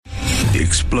The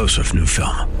explosive new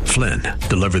film, Flynn,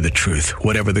 deliver the truth,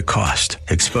 whatever the cost,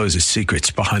 exposes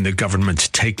secrets behind the government's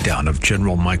takedown of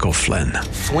General Michael Flynn.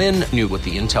 Flynn knew what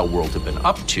the intel world had been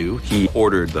up to. He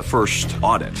ordered the first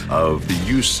audit of the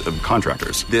use of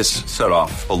contractors. This set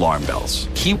off alarm bells.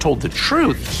 He told the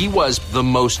truth. He was the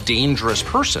most dangerous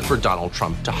person for Donald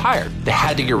Trump to hire. They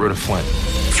had to get rid of Flynn.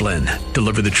 Flynn,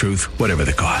 deliver the truth, whatever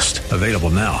the cost. Available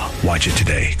now. Watch it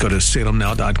today. Go to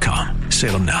salemnow.com.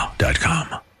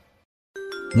 salemnow.com.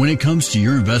 When it comes to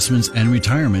your investments and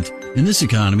retirement, in this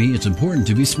economy, it's important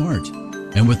to be smart.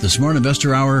 And with the Smart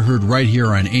Investor Hour heard right here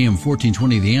on AM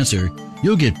 1420 The Answer,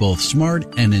 you'll get both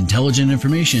smart and intelligent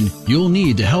information you'll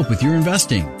need to help with your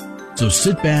investing. So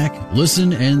sit back,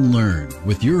 listen, and learn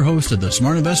with your host of the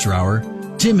Smart Investor Hour,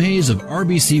 Tim Hayes of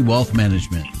RBC Wealth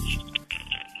Management.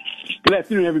 Good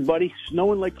afternoon, everybody.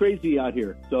 Snowing like crazy out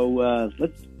here. So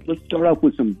let's start off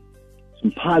with some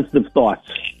positive thoughts.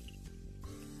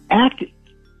 Act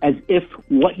as if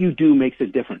what you do makes a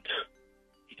difference,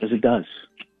 because it does.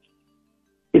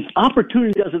 If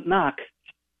opportunity doesn't knock,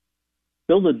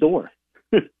 build a door.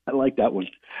 I like that one.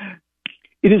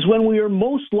 It is when we are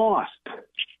most lost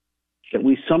that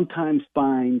we sometimes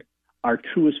find our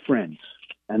truest friends,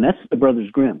 and that's the Brothers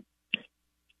Grimm.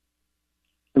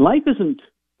 And life isn't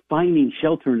finding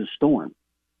shelter in a storm.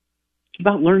 It's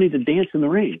about learning to dance in the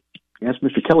rain. Ask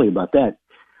Mr. Kelly about that.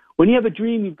 When you have a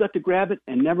dream, you've got to grab it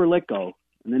and never let go.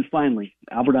 And then finally,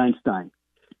 Albert Einstein.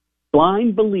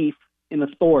 Blind belief in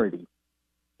authority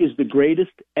is the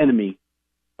greatest enemy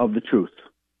of the truth.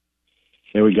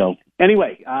 There we go.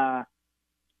 Anyway,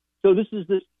 so this is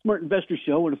the Smart Investor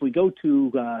Show, and if we go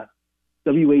to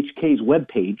WHK's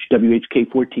webpage, WHK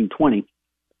 1420,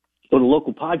 go to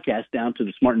local podcast down to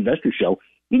the Smart Investor Show,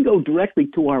 you can go directly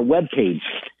to our webpage,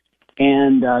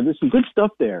 and there's some good stuff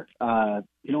there. I've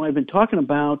been talking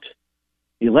about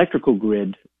the electrical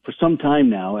grid for some time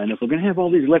now, and if we're going to have all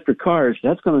these electric cars,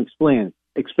 that's going to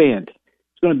expand.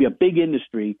 It's going to be a big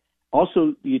industry.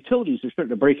 Also, the utilities are starting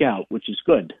to break out, which is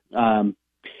good.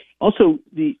 Also,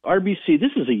 the RBC,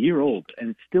 this is a year old,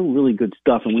 and it's still really good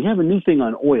stuff. And we have a new thing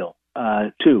on oil,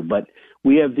 too. But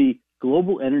we have the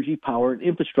Global Energy, Power, and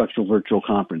Infrastructure Virtual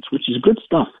Conference, which is good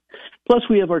stuff. Plus,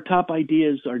 we have our top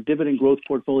ideas, our dividend growth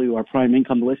portfolio, our prime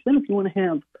income list. Then if you want to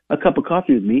have a cup of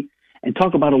coffee with me and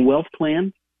talk about a wealth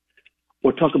plan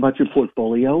or talk about your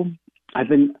portfolio, I've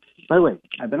been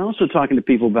also talking to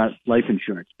people about life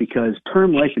insurance, because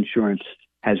term life insurance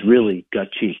has really got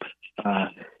cheap.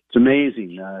 It's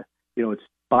amazing. It's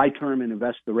buy term and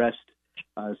invest the rest.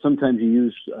 Sometimes you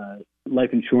use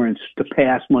life insurance to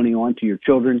pass money on to your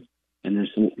children, and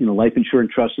there's life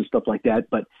insurance trusts and stuff like that.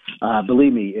 But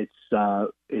believe me,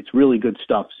 it's really good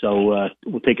stuff. So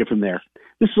we'll take it from there.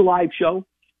 This is a live show,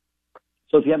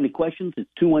 so if you have any questions, it's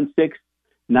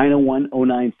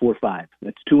 216-901-0945.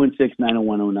 That's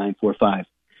 216-901-0945.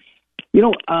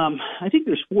 I think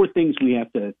there's four things we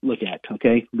have to look at,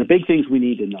 okay? The big things we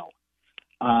need to know.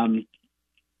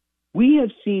 We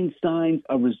have seen signs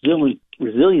of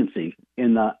resiliency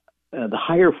in the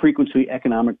higher frequency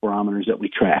economic barometers that we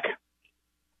track.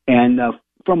 And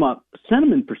from a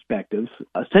sentiment perspective,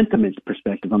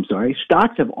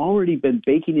 stocks have already been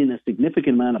baking in a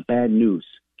significant amount of bad news,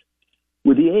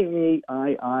 with the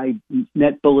AAII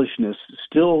net bullishness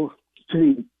still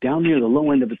sitting down near the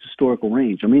low end of its historical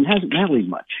range. I mean, it hasn't rallied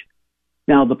much.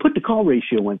 Now, the put-to-call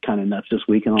ratio went kind of nuts this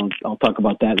week, and I'll talk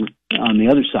about that on the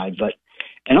other side.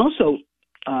 And also,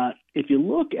 if you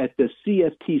look at the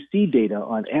CFTC data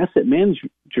on asset manager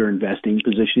investing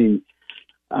positioning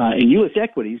in U.S.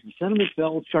 equities, the sentiment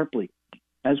fell sharply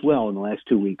as well in the last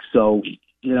 2 weeks. So,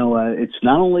 it's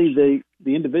not only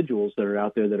the individuals that are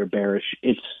out there that are bearish,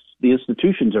 it's the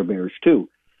institutions are bearish too.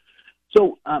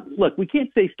 So, look, we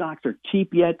can't say stocks are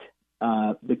cheap yet.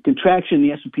 The contraction in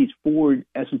the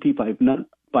S&P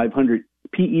 500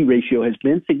 PE ratio has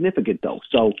been significant, though.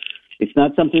 So it's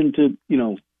not something to,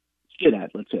 sit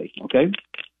at, let's say, okay?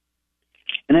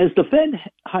 And as the Fed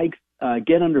hikes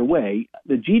get underway,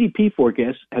 the GDP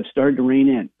forecasts have started to rein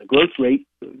in. The growth rate,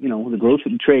 the growth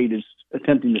of the trade is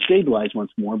attempting to stabilize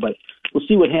once more, but we'll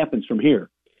see what happens from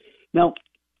here. Now,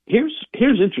 here's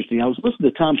interesting. I was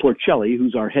listening to Tom Porcelli,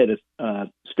 who's our head of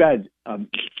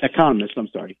economist,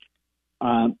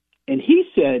 and he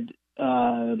said,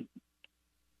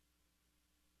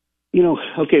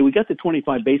 okay, we got the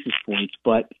 25 basis points,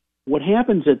 but what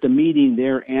happens at the meeting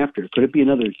thereafter? Could it be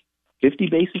another 50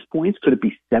 basis points? Could it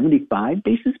be 75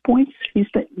 basis points? He's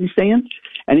saying,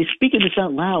 and he's speaking this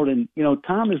out loud, and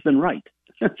Tom has been right.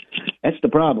 That's the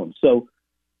problem. So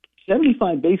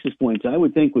 75 basis points, I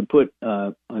would think, would put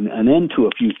an end to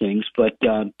a few things. But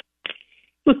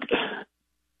look,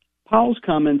 Powell's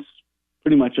comments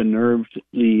pretty much unnerved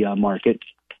the market.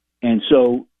 And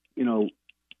so,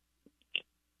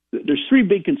 there's three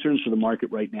big concerns for the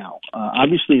market right now.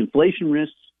 Obviously, inflation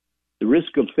risks, the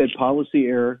risk of Fed policy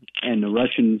error, and the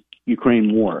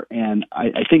Russian-Ukraine war. And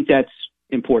I think that's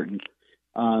important.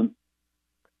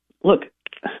 Look,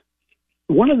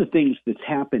 one of the things that's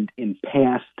happened in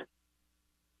past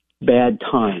bad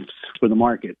times for the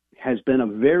market has been a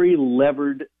very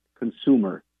levered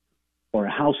consumer or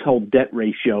a household debt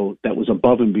ratio that was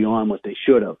above and beyond what they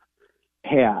should have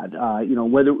had.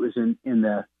 Whether it was in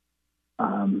the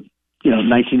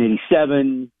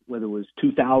 1987, whether it was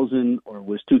 2000 or it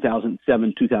was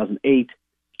 2007, 2008,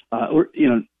 or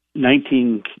in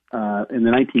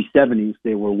the 1970s,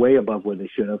 they were way above where they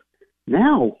should have.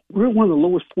 Now we're at one of the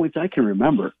lowest points I can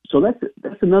remember. So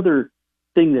that's another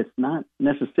thing that's not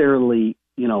necessarily,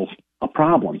 a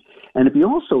problem. And if you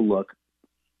also look,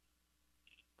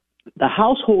 the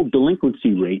household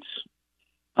delinquency rates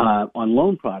on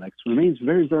loan products remains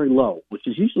very, very low, which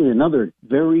is usually another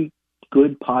very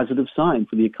good positive sign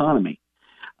for the economy.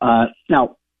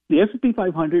 Now, the S&P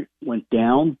 500 went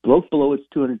down, broke below its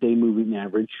 200-day moving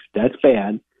average. That's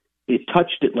bad. It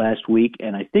touched it last week,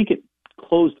 and I think it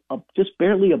closed up just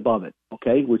barely above it,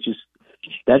 okay,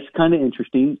 that's kind of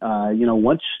interesting.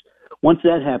 Once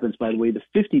that happens, by the way, the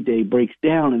 50-day breaks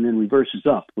down and then reverses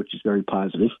up, which is very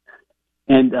positive.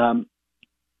 And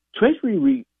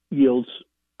Treasury yields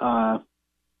are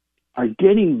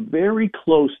getting very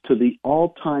close to the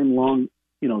all-time long,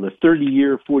 the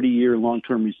 30-year, 40-year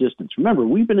long-term resistance. Remember,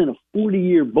 we've been in a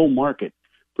 40-year bull market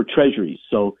for Treasuries,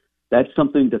 so that's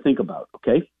something to think about,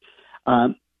 okay?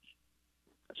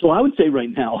 So I would say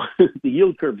right now the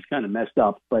yield curve is kind of messed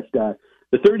up, but the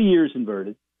 30 years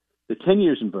inverted, the 10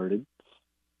 years inverted.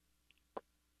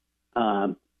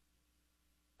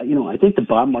 I think the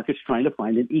bond market's trying to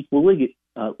find an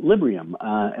equilibrium,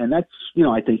 and that's,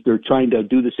 I think they're trying to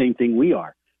do the same thing we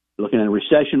are. They're looking at a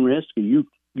recession risk, a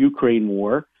Ukraine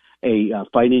war, a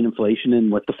fighting inflation, and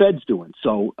what the Fed's doing.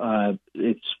 So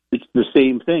it's the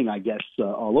same thing, I guess,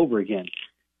 all over again.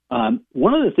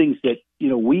 One of the things that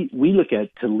we look at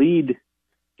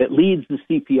that leads the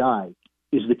CPI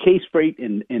is the case freight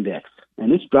index,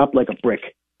 and it's dropped like a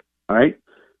brick. All right.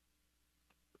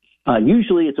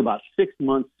 Usually it's about 6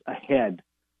 months ahead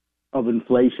of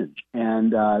inflation,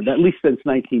 and at least since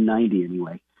 1990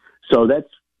 anyway. So that's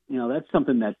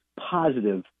something that's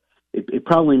positive. It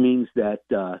probably means that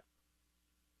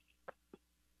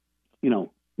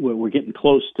we're getting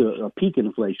close to a peak in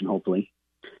inflation, hopefully.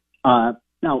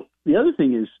 Now the other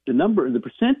thing is the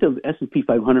percent of S&P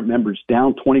 500 members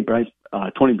down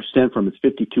 20% from its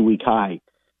 52-week high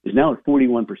is now at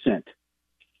 41%.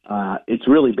 It's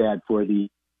really bad for the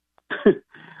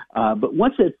but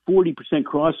once that 40%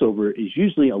 crossover is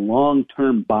usually a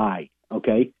long-term buy,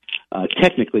 okay?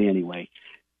 Technically anyway.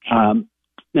 Now,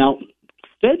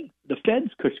 the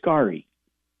Fed's Kashkari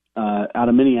out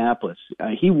of Minneapolis,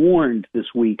 he warned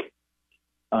this week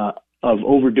of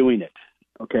overdoing it,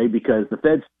 okay? Because the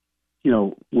Fed's,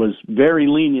 was very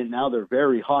lenient. Now they're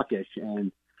very hawkish.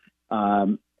 And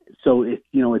so,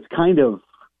 it's kind of,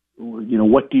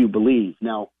 what do you believe?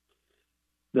 Now,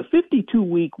 the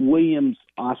 52-week Williams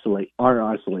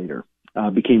oscillator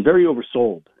became very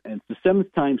oversold, and it's the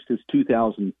seventh time since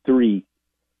 2003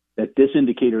 that this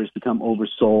indicator has become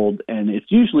oversold, and it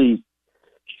usually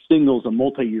signals a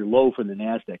multi-year low for the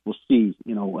NASDAQ. We'll see,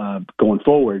 going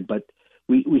forward. But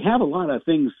we have a lot of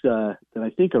things that I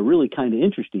think are really kind of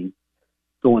interesting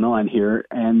going on here,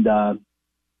 and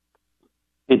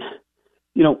if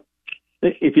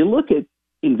you look at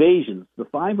invasions, the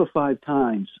 5 of 5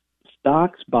 times,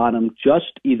 stocks bottom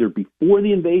just either before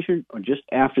the invasion or just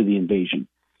after the invasion.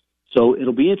 So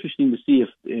it'll be interesting to see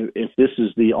if this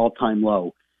is the all-time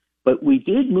low. But we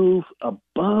did move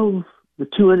above the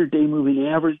 200-day moving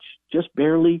average, just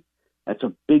barely. That's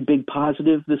a big, big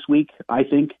positive this week, I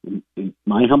think, in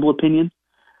my humble opinion.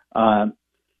 Now,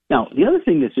 the other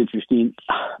thing that's interesting,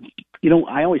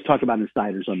 I always talk about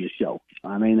insiders on this show.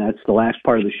 I mean, that's the last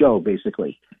part of the show,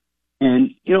 basically.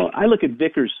 And, I look at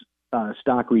Vickers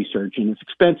stock research, and it's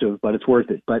expensive, but it's worth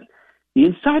it. But the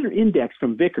insider index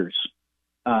from Vickers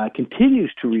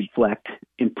continues to reflect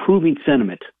improving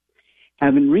sentiment,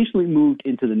 having recently moved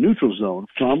into the neutral zone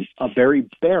from a very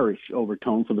bearish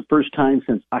overtone for the first time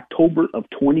since October of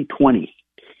 2020.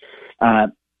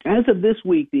 As of this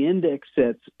week, the index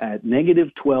sits at negative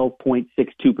 12.62%,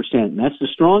 and that's the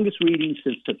strongest reading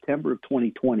since September of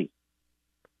 2020.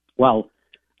 Well,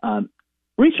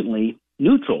 recently,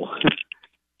 neutral.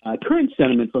 Current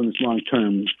sentiment from this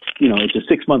long-term, it's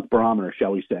a 6-month barometer,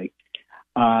 shall we say,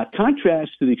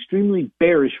 contrasts to the extremely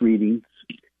bearish readings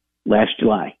last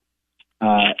July.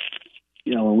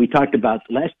 when we talked about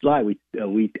last July,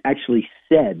 we actually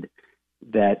said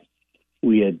that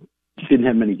we didn't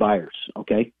have many buyers.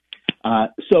 Okay,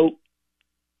 so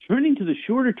turning to the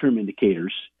shorter term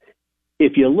indicators,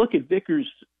 if you look at Vickers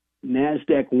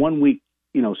NASDAQ 1 week,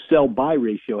 sell buy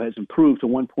ratio has improved to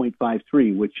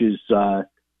 1.53, which is from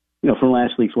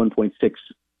last week's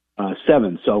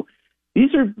 1.67. So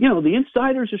these are, the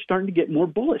insiders are starting to get more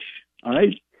bullish. All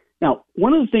right. Now,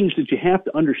 one of the things that you have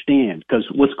to understand, because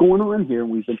what's going on here,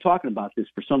 and we've been talking about this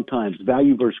for some time, is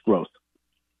value versus growth.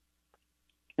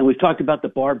 And we've talked about the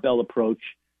barbell approach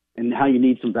and how you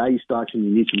need some value stocks and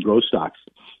you need some growth stocks.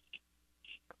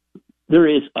 There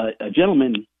is a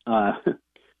gentleman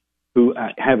who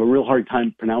I have a real hard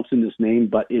time pronouncing this name,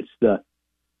 but it's the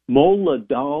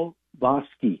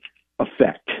Moldavsky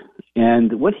effect.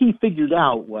 And what he figured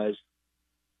out was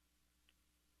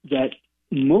that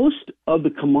most of the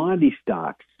commodity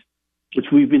stocks, which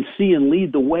we've been seeing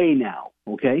lead the way now,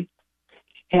 okay,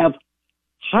 have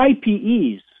high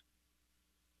PEs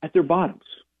at their bottoms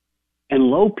and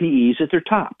low PEs at their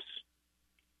tops.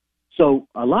 So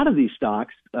a lot of these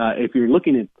stocks, if you're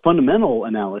looking at fundamental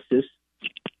analysis,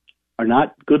 are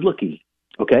not good looking,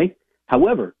 okay?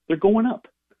 However, they're going up.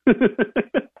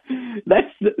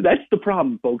 That's the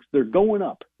problem, folks. They're going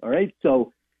up, all right?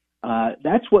 So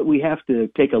that's what we have to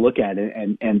take a look at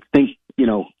and think,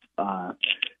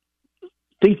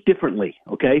 think differently,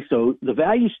 okay? So the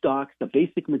value stocks, the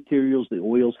basic materials, the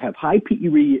oils have high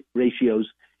PE ratios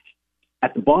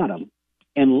at the bottom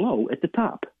and low at the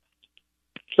top.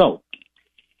 So,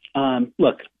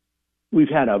 look, we've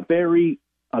had a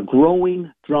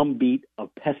growing drumbeat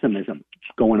of pessimism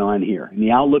going on here. And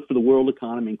the outlook for the world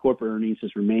economy and corporate earnings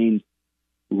has remained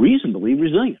reasonably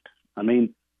resilient. I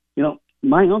mean,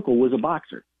 my uncle was a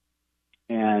boxer,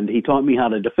 and he taught me how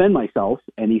to defend myself.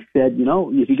 And he said,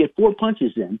 if you get 4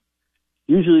 punches in,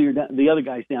 usually the other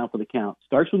guy's down for the count.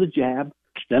 Starts with a jab,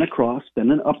 then a cross,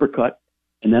 then an uppercut,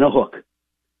 and then a hook.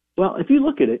 Well, if you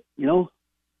look at it,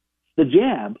 the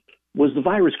jab was the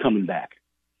virus coming back.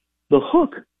 The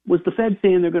hook was the Fed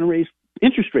saying they're going to raise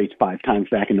interest rates 5 times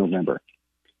back in November.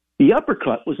 The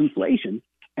uppercut was inflation,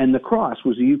 and the cross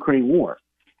was the Ukraine war.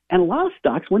 And a lot of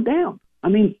stocks went down. I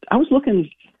mean, I was looking,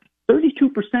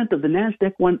 32% of the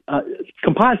NASDAQ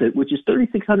composite, which is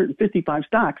 3,655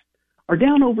 stocks, are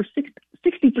down over 60%.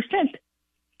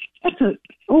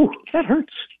 That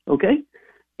hurts, okay?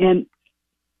 And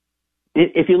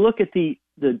if you look at the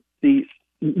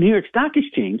New York Stock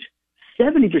Exchange,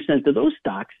 70% of those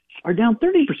stocks are down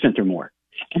 30% or more.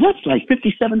 And that's like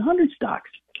 5,700 stocks.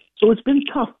 So it's been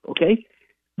tough, okay?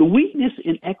 The weakness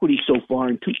in equity so far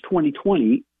in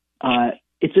 2020,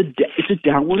 it's a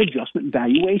downward adjustment in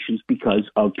valuations because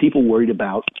of people worried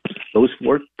about those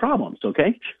 4 problems,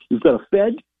 okay? We've got a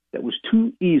Fed that was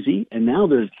too easy, and now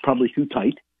they're probably too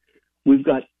tight. We've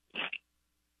got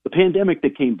the pandemic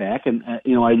that came back, and, I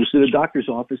was at a doctor's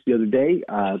office the other day,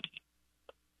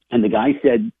 and the guy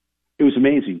said, it was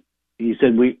amazing. He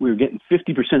said, we were getting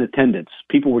 50% attendance.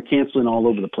 People were canceling all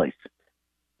over the place.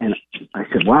 And I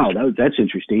said, wow, that's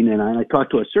interesting. And I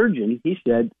talked to a surgeon. He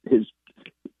said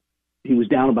he was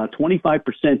down about 25%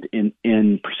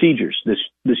 in procedures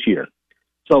this year.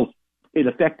 So it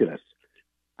affected us.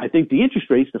 I think the interest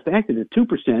rates, the fact that the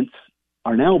 2%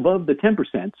 are now above the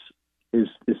 10% is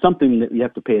something that you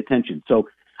have to pay attention. So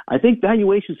I think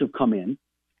valuations have come in,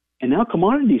 and now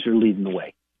commodities are leading the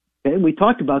way. Okay? And we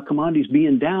talked about commodities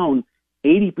being down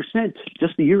 80%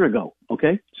 just a year ago.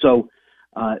 Okay, so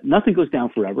nothing goes down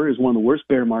forever. It's one of the worst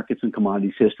bear markets in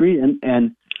commodities history,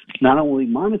 and not only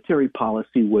monetary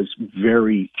policy was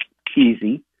very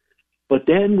easy, but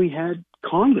then we had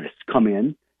Congress come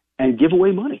in and give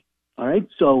away money. All right,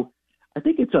 so I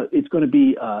think it's going to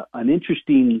be an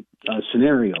interesting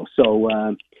scenario. So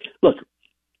look,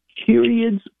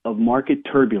 periods of market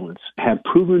turbulence have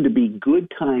proven to be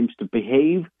good times to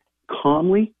behave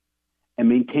calmly and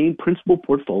maintain principal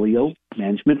portfolio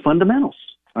management fundamentals.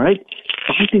 All right,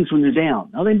 buy things when they're down.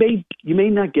 Now you may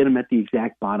not get them at the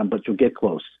exact bottom, but you'll get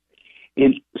close.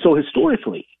 And so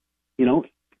historically,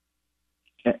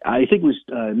 I think it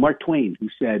was Mark Twain who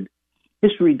said,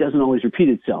 "History doesn't always repeat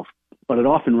itself, but it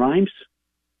often rhymes."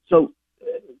 So,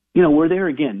 we're there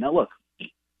again. Now, look,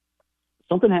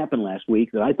 something happened last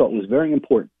week that I thought was very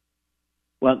important.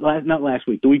 Well, not last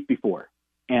week, the week before,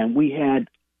 and we had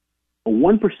a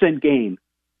 1% gain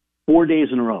 4 days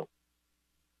in a row.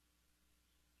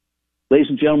 Ladies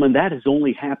and gentlemen, that has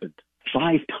only happened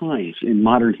 5 times in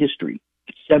modern history,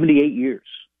 78 years.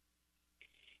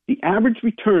 The average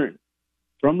return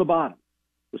from the bottom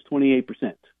was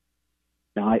 28%.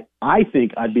 Now, I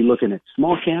think I'd be looking at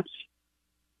small caps,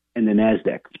 and the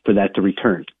NASDAQ for that to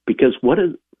return. Because what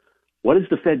is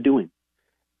the Fed doing?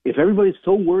 If everybody's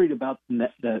so worried about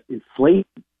the inflation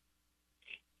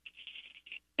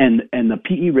and the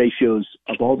PE ratios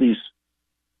of all these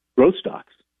growth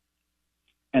stocks,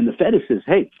 and the Fed says,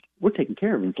 hey, we're taking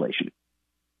care of inflation.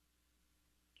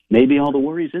 Maybe all the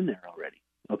worry's in there already.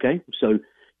 Okay? So you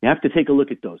have to take a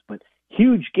look at those. But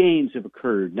huge gains have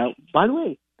occurred. Now, by the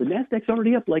way, the NASDAQ's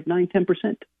already up like 9-10%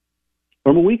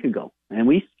 from a week ago. And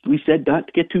we said not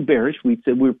to get too bearish. We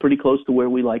said we were pretty close to where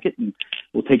we like it, and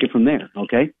we'll take it from there.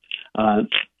 Okay?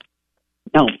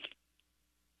 Now,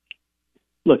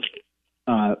 look,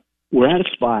 we're at a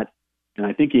spot, and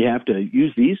I think you have to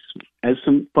use these as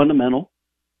some fundamental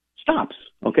stops.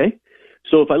 Okay?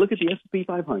 So if I look at the S&P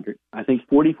 500, I think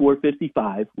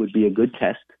 44.55 would be a good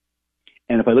test.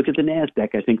 And if I look at the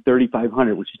NASDAQ, I think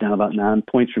 3,500, which is down about 9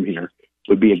 points from here,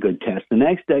 would be a good test. The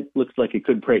NASDAQ looks like it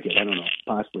could break it. I don't know,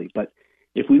 possibly. But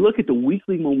if we look at the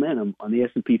weekly momentum on the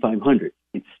S&P 500,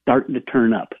 it's starting to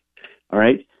turn up. All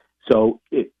right? So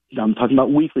I'm talking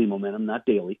about weekly momentum, not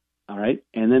daily. All right?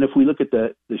 And then if we look at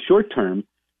the short term,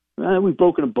 we've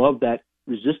broken above that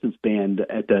resistance band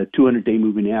at the 200-day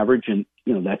moving average, and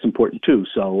that's important too.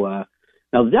 So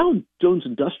now the Dow Jones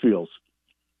Industrials,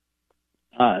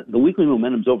 the weekly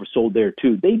momentum's oversold there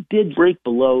too. They did break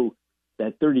below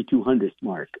that 3,200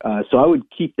 mark, so I would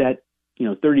keep that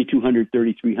 3,200,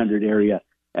 3,300 area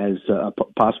as a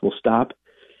possible stop.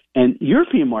 And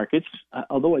European markets,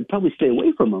 although I'd probably stay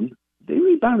away from them, they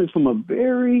rebounded from a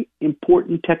very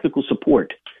important technical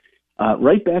support.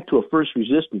 Right back to a first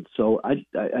resistance. So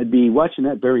I'd be watching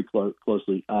that very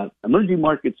closely. Emerging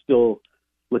markets still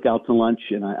look out to lunch,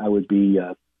 and I would be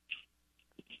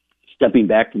stepping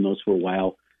back from those for a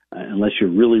while unless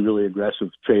you're really, really aggressive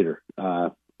trader.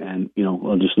 And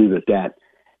I'll just leave it at that.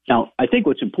 Now, I think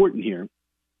what's important here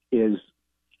is,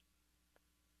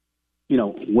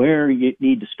 where you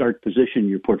need to start positioning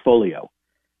your portfolio.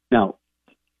 Now,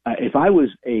 if I was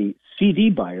a CD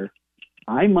buyer,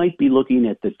 I might be looking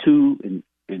at the 2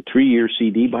 and 3 year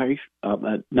CD buy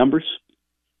numbers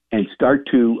and start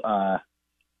to,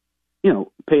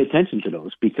 pay attention to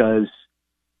those, because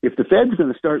if the Fed's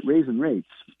going to start raising rates,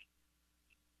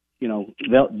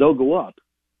 they'll go up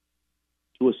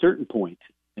to a certain point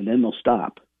and then they'll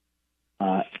stop.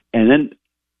 And then,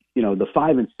 the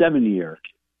 5 and 7 year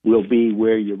will be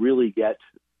where you really get,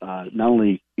 not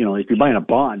only, if you're buying a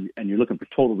bond and you're looking for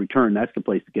total return, that's the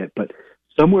place to get, but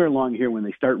somewhere along here, when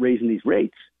they start raising these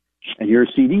rates and you're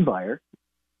a CD buyer,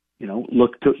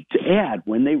 look to add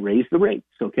when they raise the rates.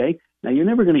 Okay. Now you're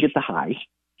never going to get the high.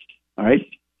 All right.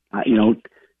 I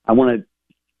want to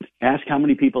ask how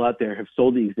many people out there have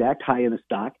sold the exact high in a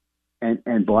stock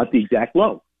and bought the exact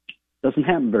low. Doesn't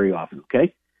happen very often.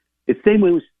 Okay. It's the same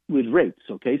way with rates.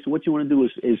 Okay. So what you want to do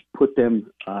is put them,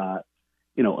 a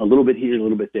little bit here, a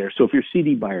little bit there. So if you're a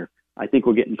CD buyer, I think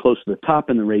we're getting close to the top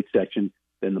in the rate section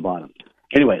than the bottom.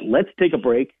 Anyway, let's take a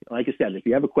break. Like I said, if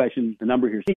you have a question, the number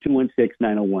here is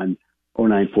 216-901-0945.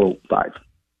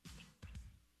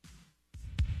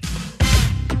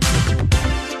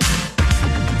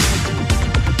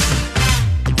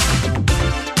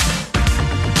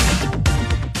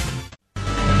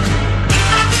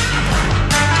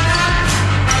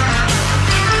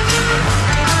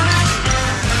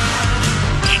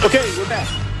 Okay, we're back.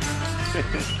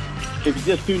 If you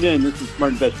just tuned in, this is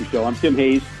Smart Investor Show. I'm Tim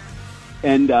Hayes.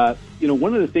 And,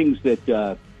 one of the things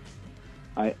that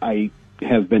I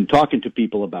have been talking to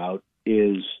people about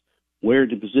is where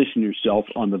to position yourself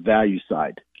on the value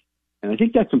side. And I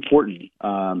think that's important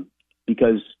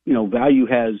because, value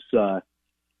has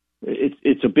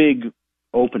it's a big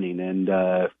opening. And,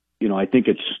 I think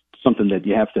it's something that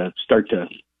you have to start to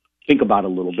think about a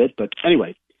little bit. But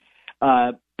anyway,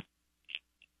 the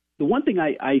one thing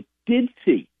I did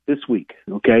see this week,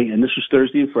 okay, and this was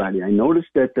Thursday and Friday, I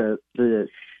noticed that the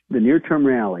near-term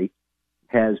rally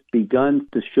has begun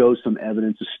to show some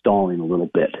evidence of stalling a little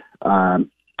bit. I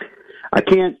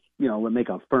can't, make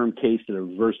a firm case that a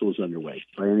reversal is underway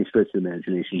by any stretch of the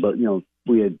imagination. But,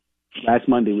 last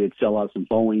Monday we had sellouts in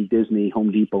Boeing, Disney,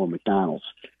 Home Depot, and McDonald's.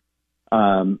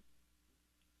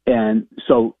 And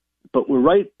so, but we're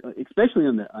right, especially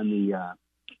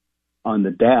on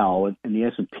the Dow and the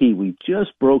S&P, we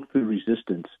just broke through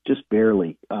resistance, just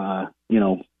barely, and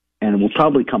we'll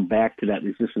probably come back to that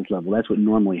resistance level. That's what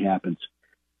normally happens.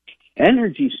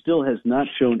 Energy still has not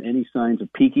shown any signs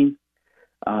of peaking.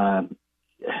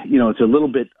 It's a little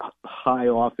bit high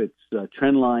off its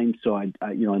trend line, so I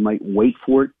might wait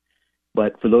for it.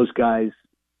 But for those guys,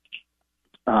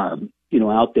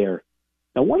 out there,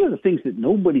 Now, one of the things that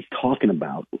nobody's talking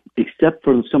about, except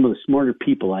for some of the smarter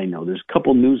people I know, there's a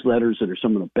couple newsletters that are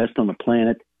some of the best on the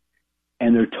planet,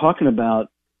 and they're talking about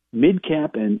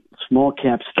mid-cap and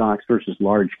small-cap stocks versus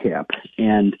large-cap.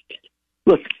 And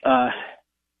look,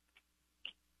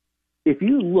 if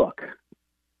you look,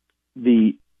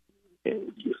 and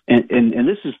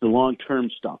this is the long-term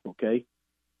stuff, okay?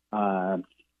 Well,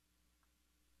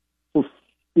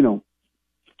 you know,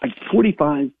 like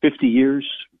 45, 50 years,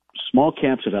 small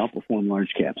caps have outperformed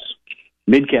large caps.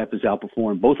 Mid cap has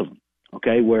outperformed both of them,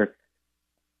 okay? Where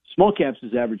small caps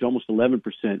has averaged almost 11%,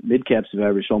 mid caps have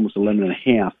averaged almost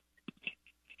 11.5%.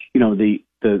 You know, the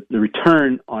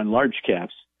return on large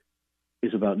caps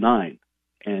is about 9%.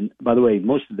 And by the way,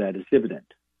 most of that is dividend.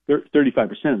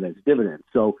 35% of that is dividend.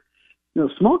 So, you know,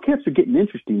 small caps are getting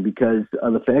interesting because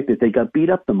of the fact that they got beat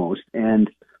up the most. And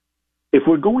if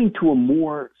we're going to a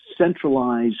more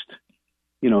centralized,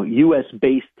 you know,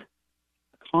 U.S.-based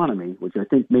economy, which I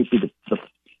think may be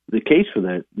the case for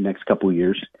the next couple of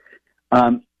years,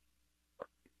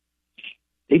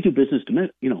 they do business,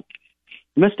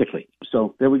 domestically.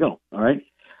 So there we go. All right.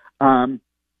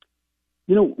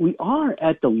 You know, we are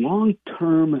at the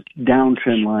long-term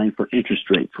downtrend line for interest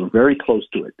rates. We're very close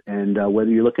to it. And whether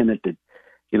you're looking at the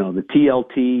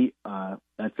TLT,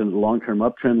 that's a long-term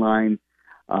uptrend line,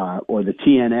 or the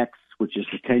TNX, which is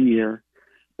the 10-year,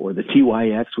 or the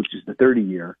TYX, which is the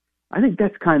 30-year, I think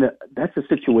that's a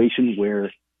situation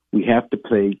where we have to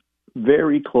pay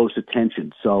very close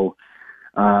attention. So,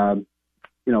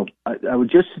 you know, I would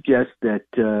just suggest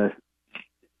that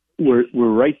we're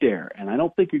right there, and I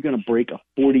don't think you're going to break a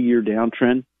 40-year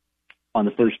downtrend on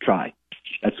the first try.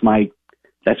 That's my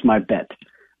bet.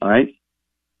 All right.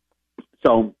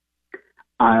 So,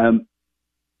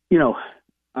 you know,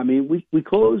 I mean, we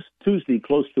closed Tuesday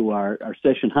close to our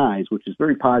session highs, which is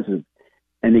very positive.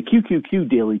 And the QQQ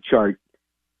daily chart,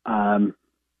 you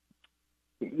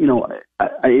know,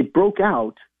 it broke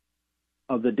out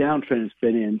of the downtrend it's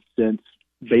been in since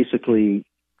basically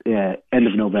end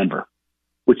of November,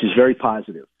 which is very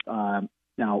positive.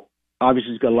 Now,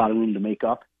 obviously, it's got a lot of room to make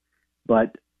up,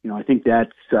 but, you know, I think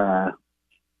that's,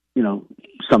 you know,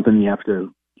 something you have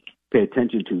to pay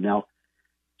attention to. Now,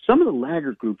 some of the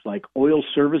laggard groups like oil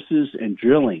services and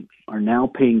drilling are now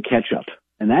paying catch up.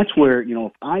 And that's where, you know,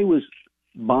 if I was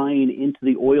buying into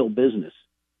the oil business,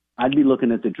 I'd be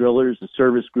looking at the drillers, the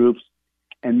service groups,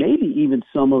 and maybe even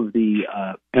some of the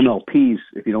MLPs,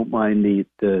 if you don't mind you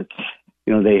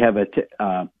know, they have a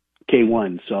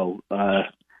K1. So,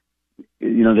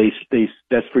 you know, they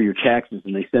that's for your taxes,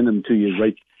 and they send them to you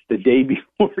right the day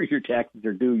before your taxes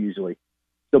are due usually.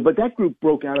 So, but that group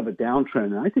broke out of a downtrend,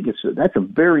 and I think that's a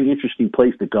very interesting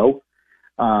place to go.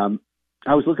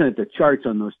 I was looking at the charts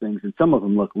on those things, and some of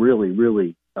them look really,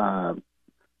 really positive.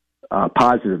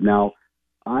 Now,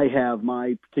 I have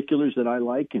my particulars that I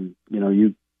like, and, you know,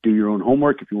 you do your own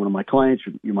homework. If you're one of my clients,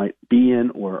 you might be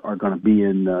in or are going to be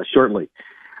in shortly.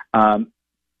 So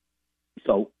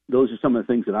those are some of the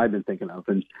things that I've been thinking of.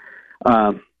 And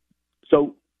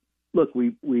so, look,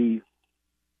 we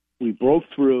broke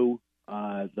through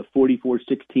the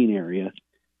 44.16 area,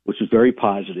 which is very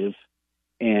positive.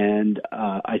 And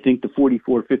I think the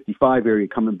 44.55 area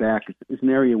coming back is an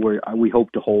area where we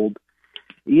hope to hold.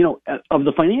 You know, of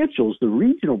the financials, the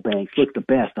regional banks look the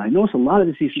best. I notice a lot of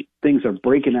these things are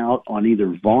breaking out on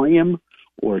either volume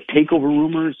or takeover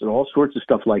rumors and all sorts of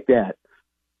stuff like that.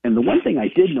 And the one thing I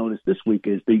did notice this week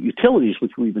is the utilities,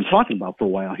 which we've been talking about for a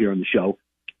while here on the show,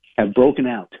 have broken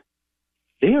out.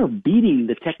 They are beating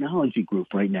the technology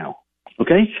group right now.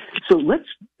 Okay? So let's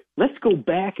go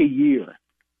back a year.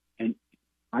 And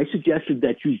I suggested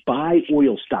that you buy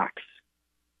oil stocks.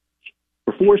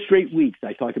 For 4 straight weeks,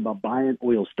 I talked about buying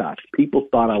oil stocks. People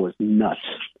thought I was nuts.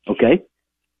 Okay?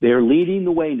 They're leading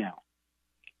the way now.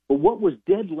 But what was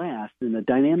dead last in the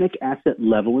dynamic asset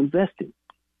level investing?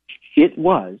 It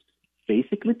was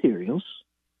basic materials,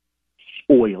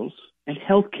 oils, and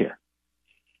healthcare.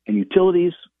 And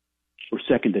utilities were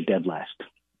second to dead last.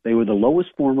 They were the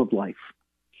lowest form of life.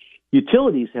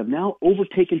 Utilities have now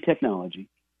overtaken technology.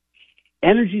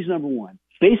 Energy is number 1.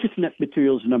 Basic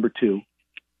materials is number 2.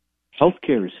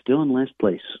 Healthcare is still in last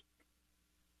place.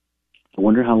 I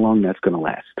wonder how long that's going to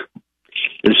last.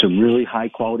 There's some really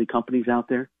high-quality companies out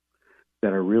there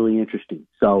that are really interesting.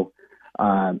 So,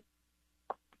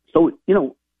 you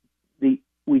know,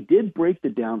 we did break the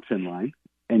downtrend line,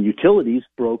 and utilities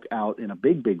broke out in a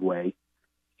big, big way.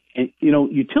 And, you know,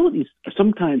 utilities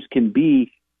sometimes can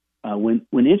be, when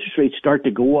interest rates start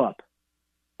to go up,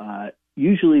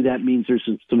 usually that means there's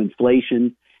some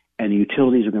inflation, and the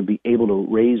utilities are going to be able to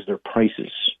raise their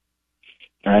prices,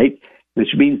 all right?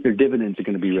 which means their dividends are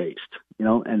going to be raised,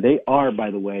 and they are,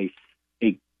 by the way,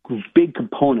 a big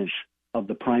component of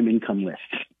the prime income list,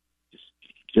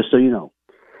 just so you know.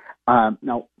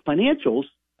 Now, financials,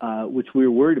 which we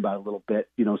were worried about a little bit,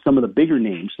 some of the bigger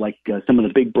names, like some of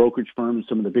the big brokerage firms,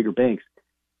 some of the bigger banks,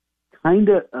 kind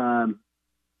of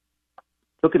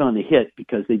took it on the hit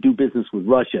because they do business with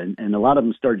Russia, and a lot of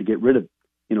them started to get rid of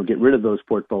those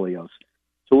portfolios.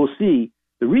 So we'll see.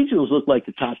 The regionals look like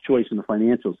the top choice in the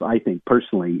financials, I think,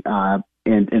 personally,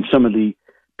 and some of the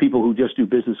people who just do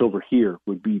business over here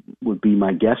would be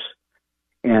my guess.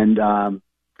 And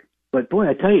but boy,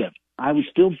 I tell you,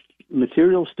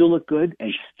 materials still look good,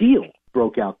 and steel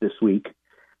broke out this week.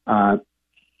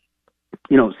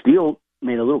 Steel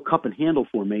made a little cup and handle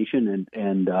formation,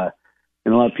 and a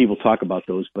lot of people talk about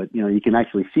those, but you can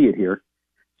actually see it here.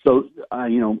 So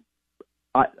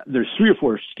there's 3 or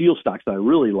 4 steel stocks that I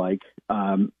really like,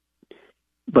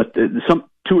 but some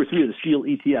 2 or 3 of the steel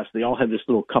ETFs, they all have this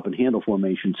little cup and handle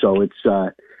formation. So it's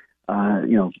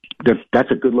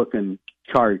that's a good looking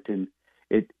chart, and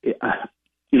it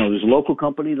there's a local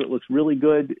company that looks really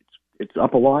good. It's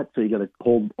up a lot, so you got to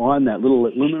hold on. That little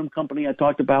aluminum company I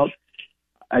talked about,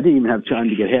 I didn't even have time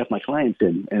to get half my clients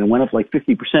in, and it went up like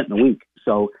 50% in a week.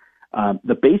 So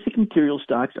the basic material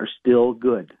stocks are still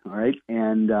good, all right?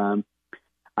 And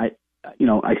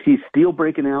I see steel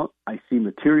breaking out. I see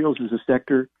materials as a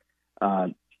sector.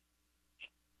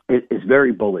 It's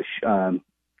very bullish, and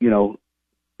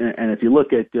if you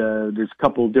look at, there's a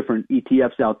couple of different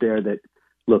ETFs out there that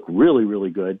look really, really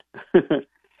good.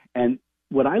 And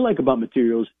what I like about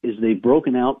materials is they've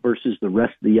broken out versus the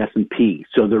rest of the S&P.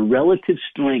 So the relative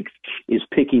strength is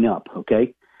picking up,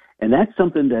 okay? And that's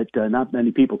something that not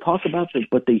many people talk about,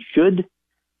 but they should,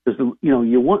 because,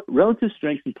 you want relative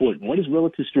strength important. What is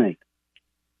relative strength?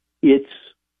 It's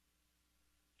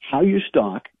how your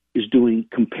stock is doing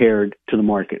compared to the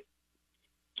market.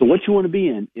 So what you want to be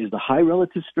in is the high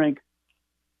relative strength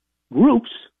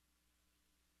groups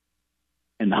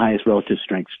and the highest relative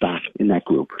strength stock in that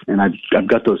group. And I've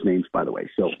got those names, by the way,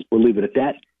 so we'll leave it at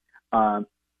that.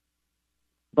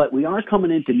 But we are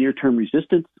coming into near-term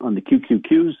resistance on the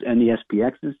QQQs and the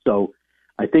SPXs, so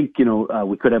I think,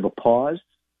 we could have a pause.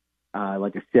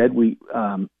 Like I said,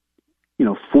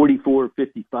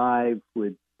 44.55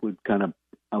 would kind of,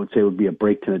 I would say, would be a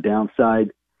break to the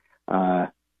downside.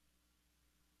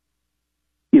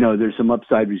 There's some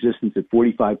upside resistance at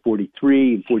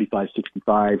 45.43 and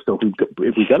 45.65. So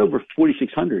if we got over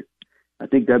 4,600, I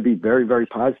think that'd be very, very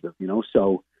positive.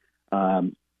 So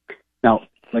now,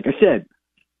 like I said,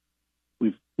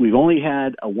 we've only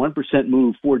had a 1%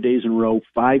 move 4 days in a row,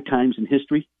 5 times in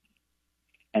history,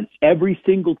 and every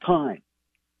single time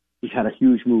we've had a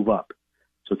huge move up.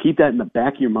 So keep that in the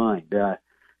back of your mind. The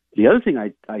other thing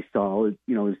I saw, is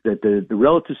that the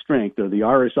relative strength, or the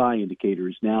RSI indicator,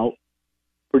 is now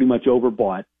pretty much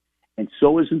overbought, and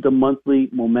so isn't the monthly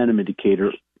momentum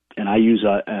indicator. And I use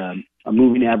a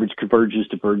moving average convergence,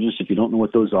 divergence. If you don't know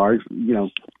what those are,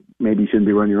 maybe you shouldn't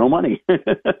be running your own money.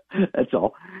 That's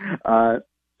all.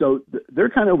 So they're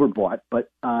kind of overbought,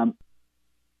 but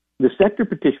the sector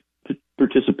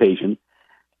participation,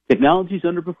 technology's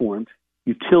underperformed,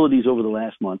 utilities over the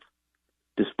last month,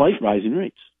 despite rising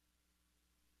rates.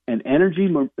 And energy,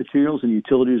 materials, and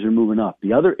utilities are moving up.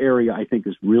 The other area I think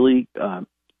is really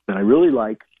that I really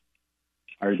like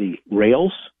are the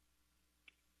rails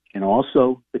and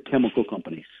also the chemical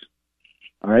companies.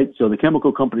 All right, so the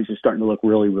chemical companies are starting to look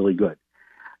really, really good.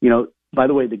 By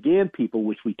the way, the GAN people,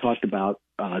 which we talked about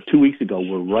 2 weeks ago,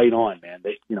 were right on, man.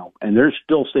 And they're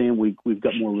still saying we've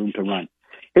got more room to run.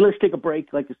 Hey, let's take a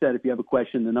break. Like I said, if you have a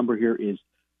question, the number here is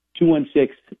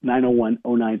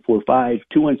 216-901-0945,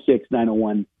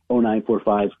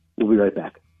 216-901-0945. We'll be right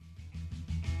back.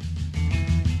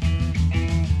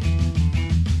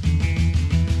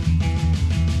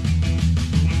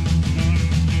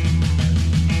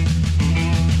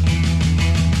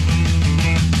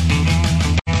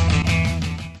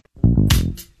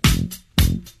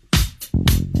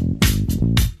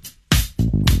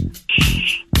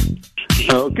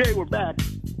 Okay, we're back.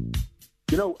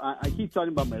 I keep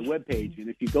talking about my webpage, and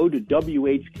if you go to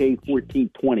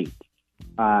WHK1420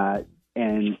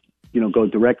 and, go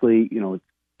directly, to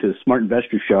the Smart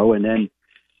Investor Show, and then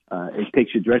it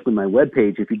takes you directly to my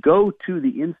webpage. If you go to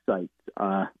the insights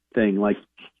thing, like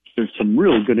there's some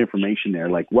really good information there,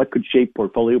 like what could shape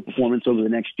portfolio performance over the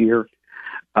next year,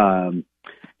 how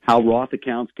Roth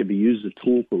accounts can be used as a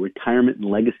tool for retirement and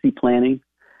legacy planning.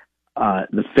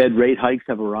 The Fed rate hikes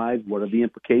have arrived. What are the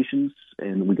implications?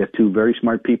 And we got 2 very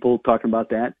smart people talking about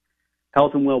that.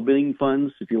 Health and well-being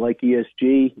funds, if you like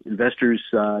ESG, investors,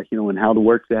 and how to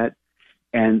work that.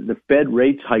 And the Fed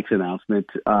rates hikes announcement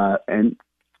and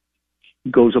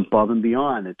goes above and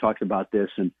beyond. It talks about this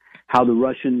and how the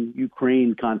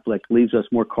Russian-Ukraine conflict leaves us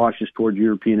more cautious toward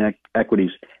European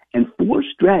equities, and 4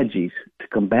 strategies to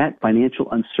combat financial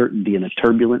uncertainty in a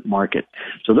turbulent market.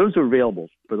 So those are available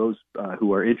for those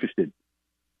who are interested.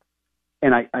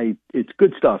 And it's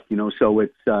good stuff, so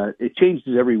it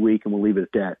changes every week, and we'll leave it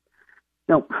at that.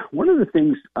 Now, one of the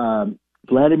things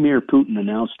Vladimir Putin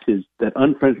announced that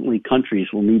unfriendly countries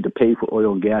will need to pay for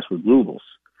oil and gas with rubles.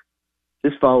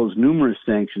 This follows numerous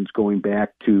sanctions going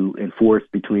back to and forth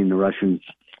between the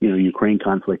Russian-Ukraine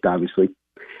conflict, obviously.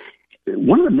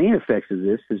 One of the main effects of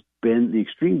this has been the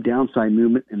extreme downside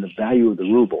movement in the value of the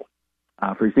ruble.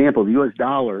 For example, the U.S.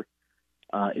 dollar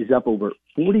is up over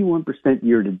 41%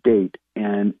 year to date,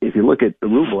 and if you look at the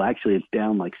ruble, actually it's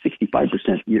down like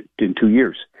 65% in 2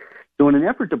 years. So in an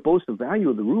effort to boost the value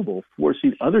of the ruble,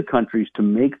 forcing other countries to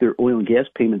make their oil and gas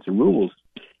payments in rubles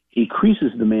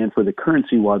increases demand for the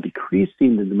currency while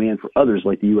decreasing the demand for others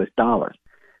like the U.S. dollar.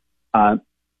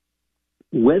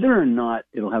 Whether or not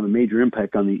it'll have a major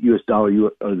impact on the U.S. dollar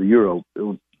or the euro, it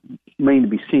will remain to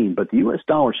be seen. But the U.S.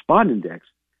 dollar spot index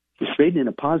is trading in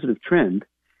a positive trend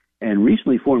and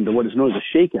recently formed what is known as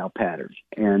a shakeout pattern.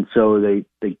 And so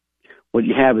what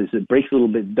you have is it breaks a little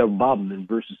bit, double bottom, and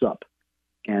reverses up.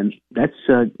 And that's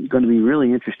going to be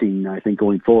really interesting, I think,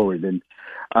 going forward. And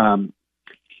I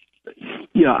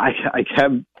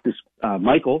have this,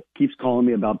 Michael keeps calling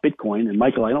me about Bitcoin, and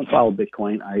Michael, I don't follow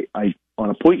Bitcoin. I on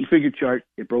a point and figure chart,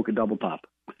 it broke a double top.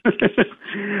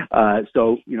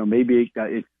 So, maybe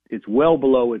it's well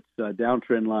below its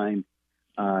downtrend line,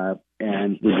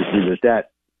 and we'll just leave it at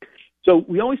that. So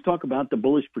we always talk about the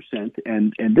bullish percent,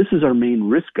 and this is our main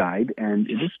risk guide, and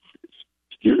it just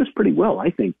steered us pretty well,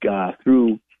 I think,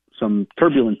 through some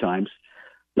turbulent times.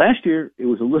 Last year, it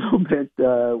was a little bit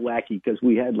wacky because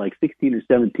we had like 16 or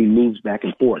 17 moves back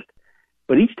and forth.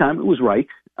 But each time it was right.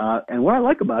 And what I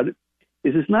like about it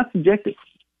is it's not subjective.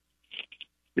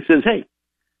 It says, hey,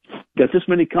 you got this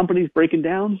many companies breaking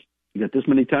down, you got this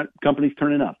many companies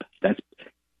turning up. That's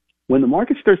when the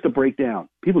market starts to break down,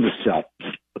 people just sell.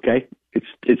 Okay?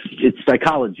 It's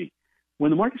psychology. When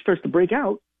the market starts to break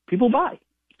out, people buy.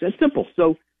 It's that simple.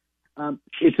 So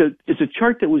it's a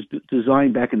chart that was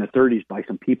designed back in the 30s by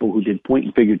some people who did point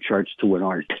and figure charts to an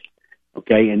art.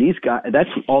 Okay, and these guys, that's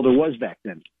all there was back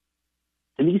then.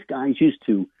 And these guys used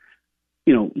to,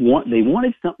 they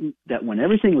wanted something that when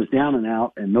everything was down and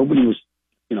out and nobody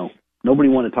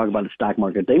wanted to talk about the stock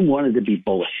market, they wanted to be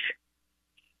bullish.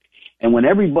 And when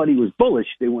everybody was bullish,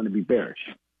 they wanted to be bearish.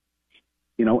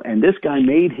 And this guy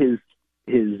made his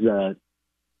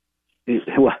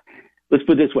let's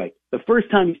put it this way. The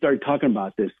first time he started talking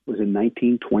about this was in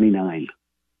 1929.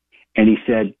 And he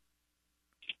said,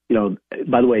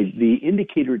 by the way, the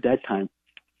indicator at that time,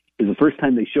 is the first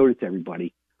time they showed it to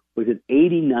everybody, was at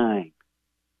 89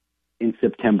 in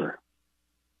September.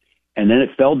 And then it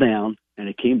fell down, and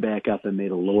it came back up and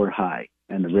made a lower high.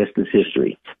 And the rest is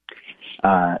history.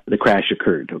 The crash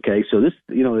occurred, okay? So this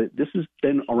has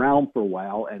been around for a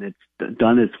while, and it's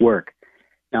done its work.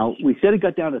 Now, we said it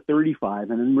got down to 35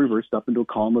 and then reversed up into a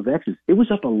column of X's. It was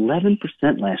up 11%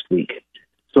 last week.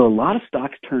 So a lot of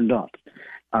stocks turned up.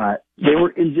 They were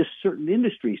in just certain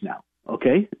industries now,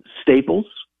 okay? Staples,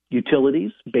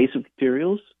 utilities, basic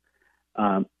materials,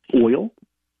 oil,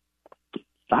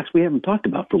 stocks we haven't talked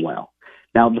about for a while.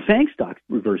 Now, the FANG stocks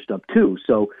reversed up too.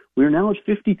 So we're now at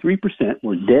 53%.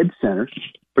 We're dead center.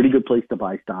 Pretty good place to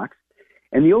buy stocks.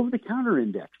 And the over-the-counter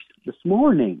index, the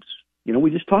smaller names, we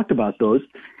just talked about those.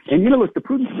 And, look, the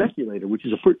Prudent Speculator, which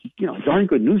is a darn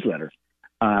good newsletter,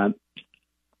 has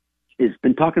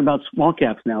been talking about small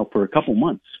caps now for a couple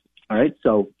months. All right,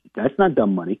 so that's not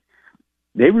dumb money.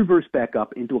 They reversed back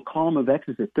up into a column of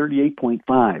X's at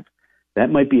 38.5. That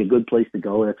might be a good place to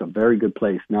go. That's a very good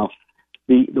place. Now,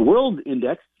 the world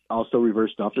index also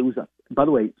reversed up. It was up. By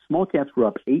the way, small caps were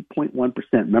up 8.1%.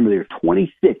 Remember, they were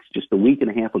 26 just a week and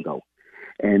a half ago.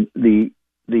 And the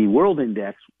world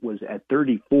index was at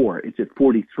 34. It's at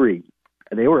 43.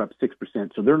 And they were up 6%.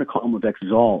 So they're in a column of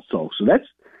X's also. So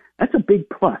that's a big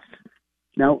plus.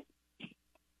 Now,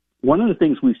 one of the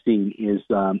things we've seen is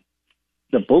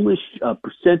the bullish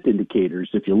percent indicators,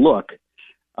 if you look,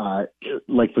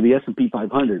 like for the S&P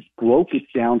 500, broke its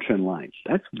downtrend lines.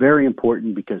 That's very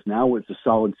important because now it's a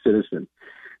solid citizen.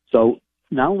 So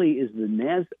not only is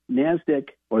the NASDAQ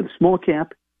or the small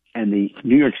cap and the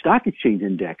New York Stock Exchange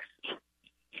index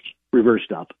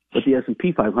reversed up, but the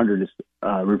S&P 500 is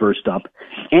reversed up,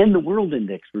 and the world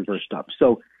index reversed up.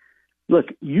 So, look,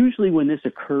 usually when this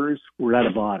occurs, we're at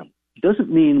a bottom. It doesn't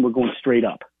mean we're going straight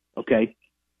up, okay?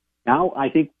 Now, I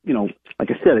think, like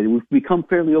I said, we've become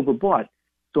fairly overbought.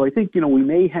 So I think, we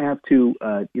may have to,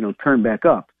 turn back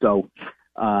up. So,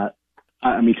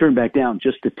 turn back down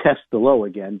just to test the low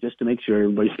again, just to make sure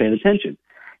everybody's paying attention.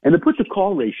 And to put the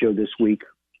call ratio this week,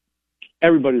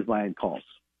 everybody's buying calls.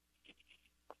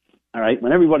 All right?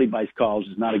 When everybody buys calls,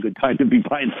 it's not a good time to be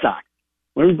buying stock.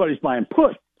 When everybody's buying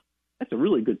puts, that's a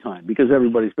really good time because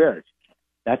everybody's bearish.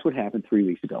 That's what happened 3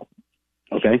 weeks ago.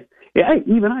 Okay? Yeah,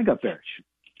 even I got bearish.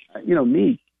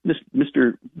 Me,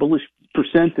 Mr. Bullish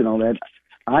percent and all that,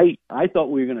 I thought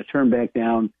we were going to turn back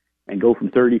down and go from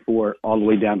 34 all the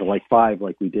way down to like 5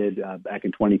 like we did back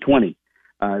in 2020.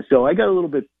 So I got a little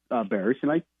bit bearish,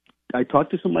 and I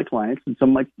talked to some of my clients, and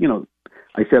some of my,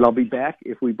 I said I'll be back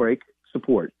if we break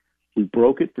support. We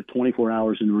broke it for 24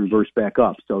 hours and reversed back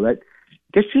up. So that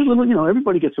gets you a little,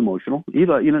 everybody gets emotional.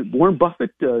 Warren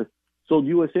Buffett sold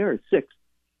U.S. Air at 6.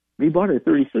 He bought it at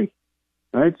 33.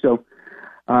 All right, so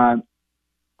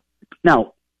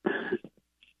now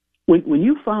when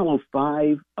you follow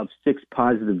 5 of 6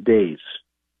 positive days,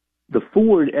 the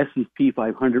forward S&P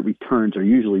 500 returns are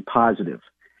usually positive.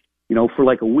 For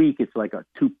like a week, it's like a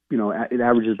 2. It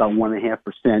averages about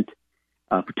 1.5%.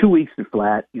 For 2 weeks, they're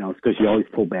flat. It's because you always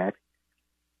pull back.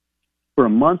 For a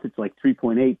month, it's like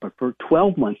 3.8, but for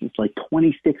 12 months, it's like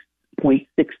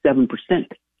 26.67%.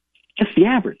 That's the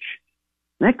average.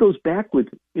 And that goes back with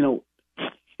 4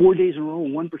 days in a row,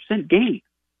 1% gain.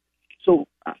 So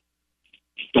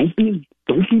don't be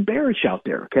bearish out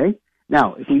there, okay?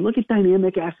 Now, if we look at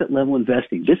dynamic asset level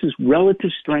investing, this is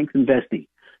relative strength investing.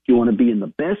 You want to be in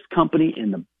the best company in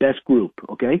the best group,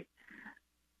 okay?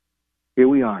 Here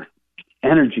we are.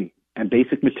 Energy and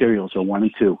basic materials are 1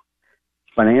 and 2.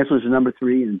 Financials are number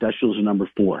 3 and industrials are number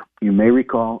 4. You may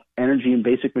recall energy and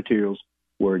basic materials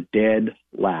were dead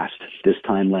last this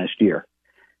time last year.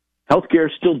 Healthcare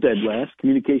is still dead last.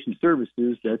 Communication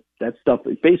services, that stuff,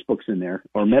 Facebook's in there,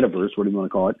 or Metaverse, whatever you want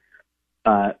to call it,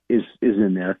 is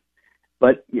in there.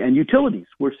 And utilities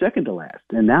were second to last.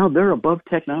 And now they're above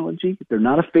technology. They're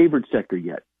not a favored sector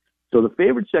yet. So the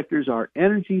favored sectors are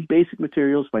energy, basic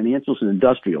materials, financials, and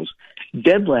industrials.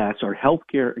 Dead last are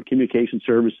healthcare and communication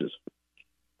services.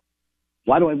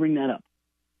 Why do I bring that up?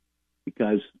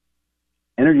 Because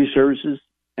energy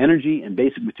and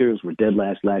basic materials were dead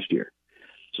last year.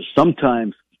 So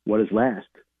sometimes what is last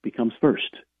becomes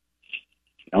first.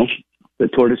 The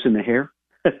tortoise and the hare.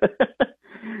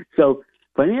 So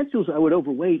financials, I would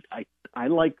overweight. I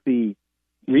like the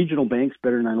regional banks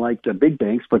better than I like the big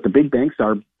banks, but the big banks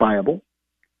are viable.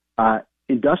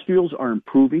 Industrials are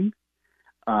improving.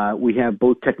 We have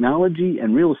both technology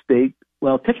and real estate.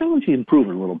 Well, technology is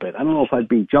improving a little bit. I don't know if I'd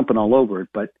be jumping all over it,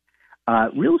 but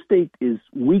real estate is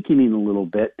weakening a little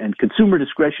bit, and consumer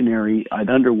discretionary, I'd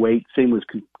underweight, same with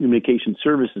communication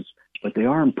services, but they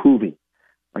are improving.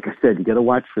 Like I said, you got to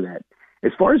watch for that.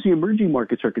 As far as the emerging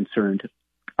markets are concerned,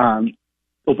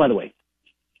 by the way,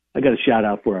 I got a shout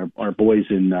out for our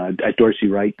boys at Dorsey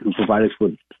Wright who provide us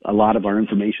with a lot of our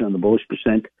information on the bullish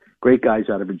percent. Great guys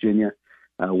out of Virginia.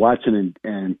 Watson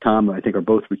and Tom, I think, are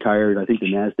both retired. I think the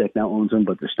NASDAQ now owns them,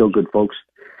 but they're still good folks.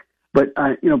 But,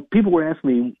 people were asking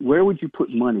me, where would you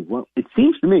put money? Well, it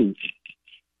seems to me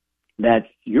that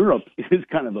Europe is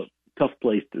kind of a tough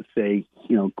place to say,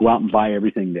 go out and buy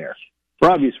everything there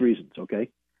for obvious reasons, okay?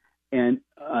 And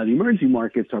the emerging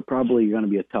markets are probably going to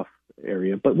be a tough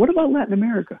area. But what about Latin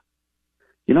America?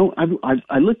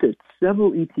 I looked at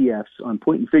several ETFs on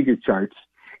point and figure charts,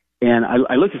 and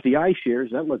I looked at the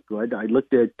iShares. That looked good. I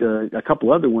looked at a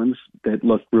couple other ones that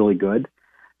looked really good.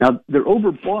 Now, they're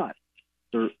overbought.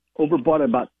 They're overbought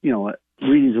about,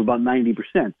 readings of about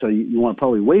 90%. So you want to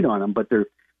probably wait on them, but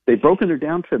they've broken their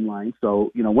downtrend line.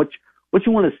 So, what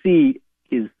you want to see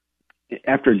is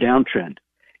after a downtrend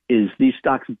is these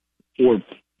stocks or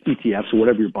ETFs or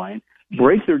whatever you're buying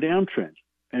break their downtrend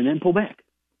and then pull back.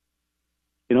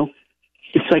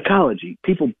 It's psychology.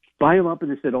 People buy them up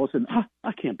and they said all of a sudden,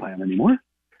 I can't buy them anymore.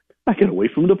 I got to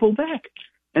wait for them to pull back.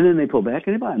 And then they pull back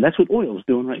and they buy them. That's what oil is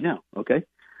doing right now. Okay.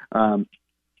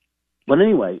 But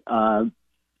anyway,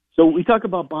 so we talk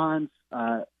about bonds.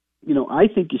 I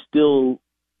think you still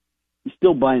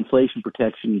buy inflation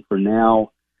protection for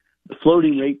now. The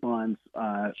floating rate bonds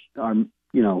are,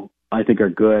 I think are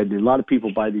good. And a lot of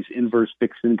people buy these inverse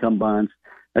fixed income bonds.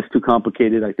 That's too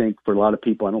complicated, I think, for a lot of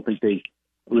people. I don't think they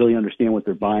really understand what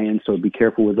they're buying, so be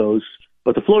careful with those.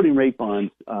 But the floating rate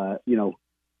bonds,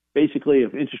 basically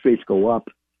if interest rates go up,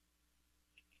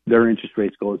 their interest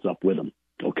rates goes up with them.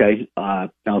 Okay. Now,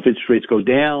 if interest rates go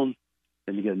down,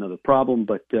 then you get another problem.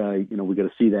 But we got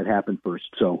to see that happen first.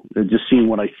 So just seeing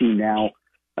what I see now,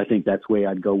 I think that's the way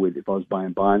I'd go with if I was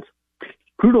buying bonds.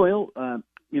 Crude oil,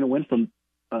 went from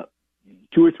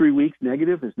 2 or 3 weeks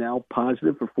negative is now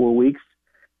positive for 4 weeks.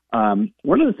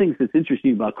 One of the things that's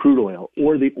interesting about crude oil,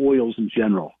 or the oils in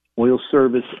general, oil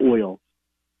service oil,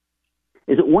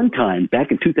 is at one time,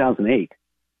 back in 2008,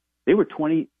 they were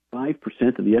 25%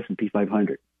 of the S&P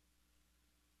 500.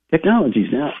 Technologies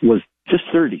now was just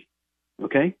 30,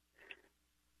 okay?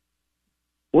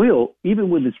 Oil, even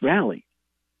with its rally,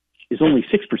 is only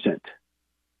 6%. There's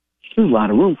a lot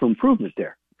of room for improvement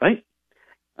there, right?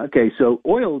 Okay, so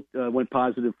oil went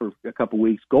positive for a couple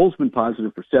weeks. Gold's been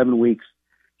positive for 7 weeks.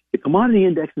 The commodity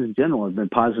indexes in general have been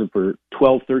positive for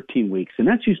 12, 13 weeks, and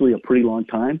that's usually a pretty long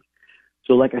time.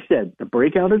 So like I said, the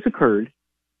breakout has occurred.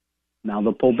 Now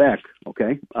they'll pull back,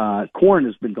 okay? Corn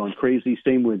has been going crazy.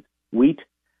 Same with wheat.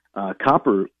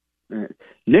 Copper,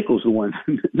 nickel's the one.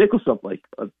 Nickel's up like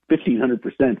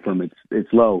 1,500% from its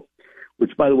low,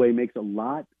 which, by the way, makes a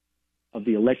lot of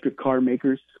the electric car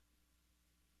makers,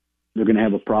 they're going to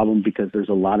have a problem because there's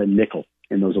a lot of nickel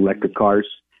in those electric cars,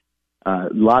 a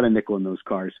lot of nickel in those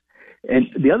cars. And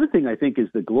the other thing I think is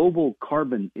the global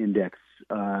carbon index.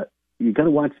 You got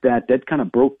to watch that. That kind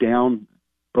of broke out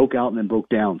and then broke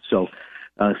down. So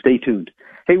stay tuned.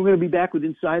 Hey, we're going to be back with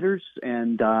Insiders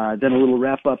and then a little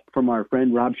wrap up from our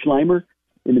friend Rob Schleimer.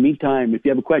 In the meantime, if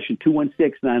you have a question,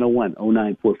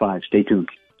 216-901-0945. Stay tuned.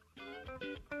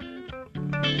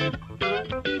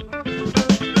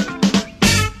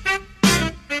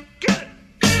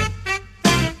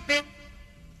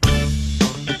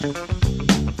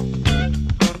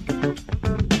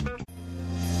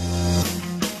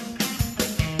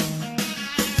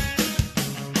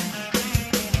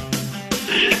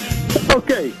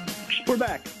 Okay, we're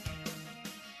back.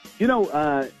 You know,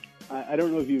 I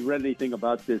don't know if you've read anything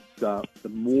about this, the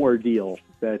Moore deal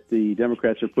that the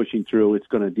Democrats are pushing through. It's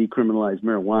going to decriminalize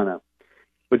marijuana.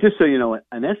 But just so you know,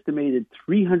 an estimated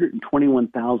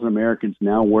 321,000 Americans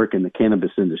now work in the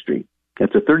cannabis industry.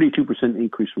 That's a 32%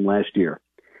 increase from last year.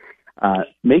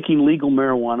 Making legal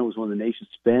marijuana was one of the nation's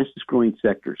fastest growing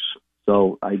sectors.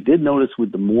 So I did notice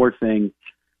with the Moore thing,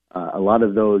 a lot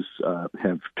of those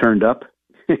have turned up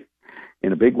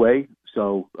in a big way.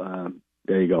 So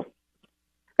there you go.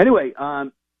 Anyway,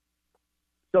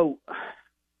 so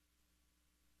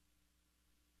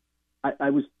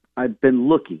I've been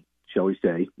looking, shall we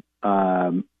say,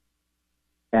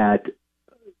 at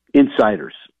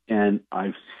insiders, and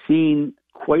I've seen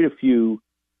quite a few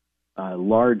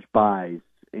large buys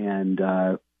and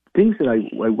things that I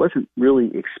wasn't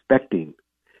really expecting.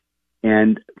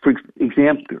 And for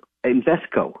example,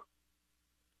 Invesco,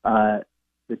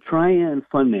 the Trian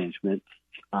Fund Management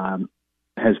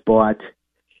has bought,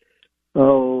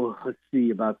 let's see,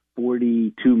 about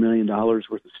 $42 million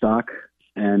worth of stock,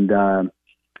 and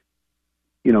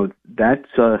you know that's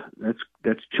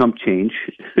chump change.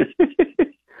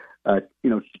 You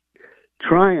know,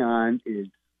 Trian is,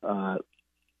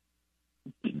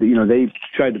 you know, they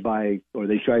tried to buy, or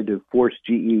they tried to force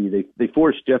GE. They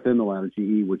forced Jeff Immelt out of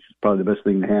GE, which is probably the best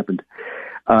thing that happened.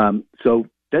 So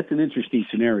that's an interesting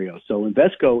scenario. So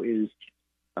Invesco is,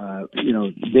 you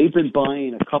know, they've been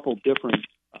buying a couple different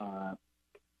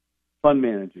fund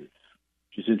managers,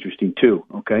 which is interesting too.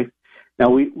 Okay, now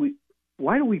we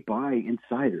why do we buy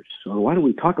insiders? Or why do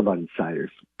we talk about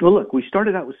insiders? Well, look, we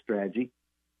started out with strategy.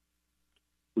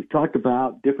 We talked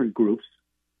about different groups,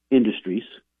 industries,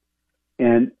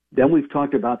 and then we've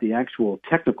talked about the actual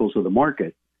technicals of the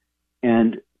market.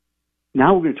 And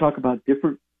now we're going to talk about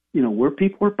different, you know, where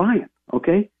people are buying.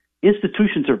 Okay,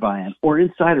 institutions are buying or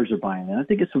insiders are buying, and I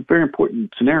think it's a very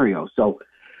important scenario. So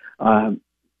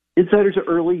insiders are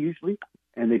early usually,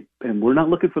 and we're not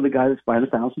looking for the guy that's buying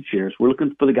 1,000 shares. We're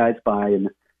looking for the guy that's buying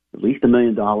at least $1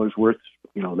 million worth,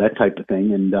 you know, that type of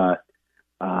thing. And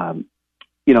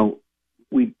you know,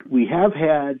 we have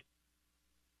had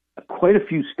quite a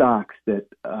few stocks that,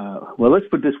 well, let's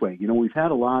put it this way. You know, we've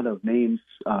had a lot of names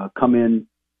come in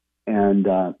and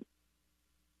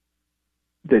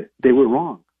that they were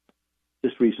wrong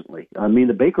just recently. I mean,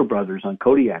 the Baker brothers on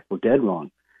Kodiak were dead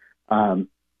wrong.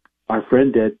 Our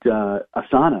friend at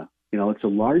Asana, you know, it's the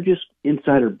largest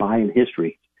insider buy in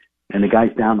history, and the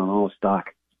guy's down on all the stock.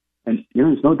 And, you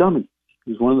know, he's no dummy.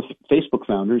 He's one of the Facebook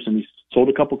founders, and he's sold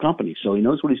a couple companies, so he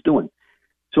knows what he's doing.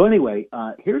 So anyway,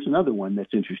 here's another one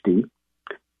that's interesting.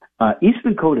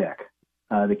 Eastman Kodak,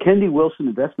 the Kennedy Wilson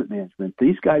Investment Management,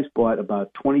 these guys bought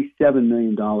about $27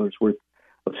 million worth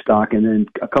of stock, and then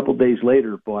a couple days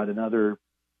later bought another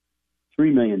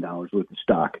 $3 million worth of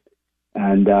stock.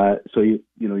 And so you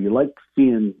know you like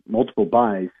seeing multiple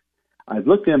buys. I've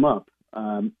looked them up.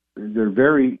 They're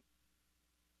very,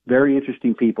 very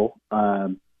interesting people.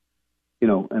 You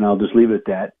know, and I'll just leave it at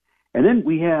that. And then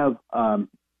we have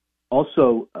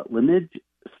also Limid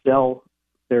Cell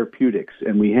Therapeutics,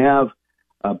 and we have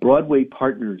Broadway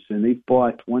Partners, and they've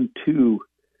bought 1, 2,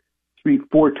 3,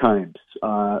 4 times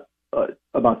about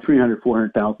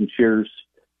 400,000 shares,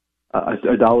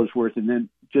 dollars worth, and then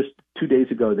just 2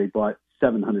 days ago they bought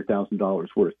 $700,000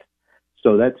 worth.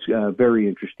 So that's very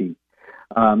interesting.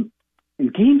 In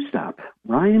GameStop,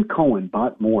 Ryan Cohen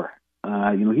bought more.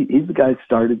 He's the guy that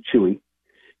started Chewy,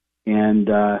 and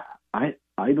I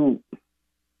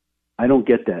don't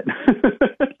get that.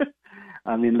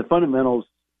 I mean, the fundamentals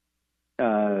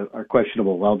are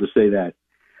questionable. I'll just say that.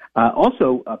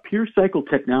 Also, Pure Cycle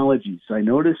Technologies. I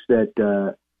noticed that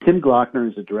Tim Glockner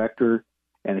is a director,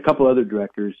 and a couple other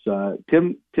directors.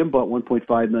 Tim bought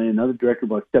 $1.5 million. Another director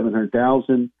bought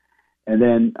 $700,000, and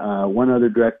then one other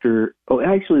director. Oh,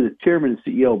 actually, the chairman and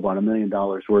CEO bought $1 million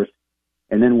worth,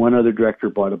 and then one other director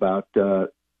bought about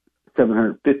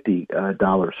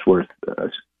 $750 worth,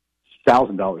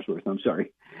 $1,000 worth. I'm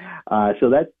sorry. So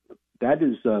that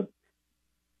is a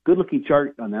good-looking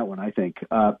chart on that one, I think.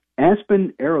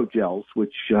 Aspen Aerogels,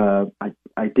 which I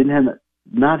didn't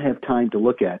not have time to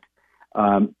look at.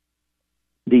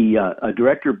 The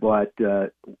director bought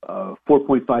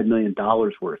 $4.5 million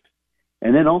worth,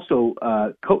 and then also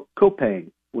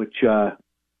Coupang, or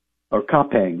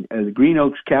Coupang, the Green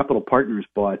Oaks Capital Partners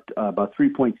bought about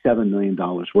 $3.7 million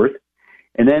worth,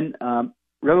 and then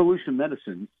Revolution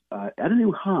Medicines at a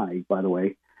new high, by the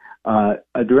way.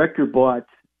 A director bought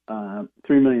 $3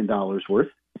 million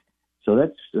worth, so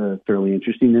that's fairly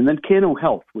interesting. And then Cano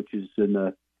Health, which is in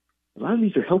a lot of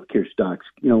these are healthcare stocks.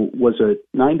 Was a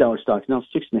 $9 stock, now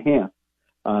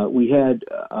 $6.50. We had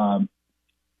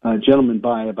a gentleman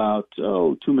buy about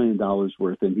 $2 million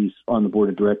worth, and he's on the board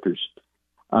of directors.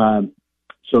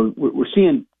 So we're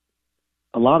seeing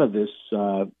a lot of this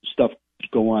stuff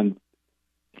go on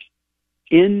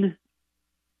in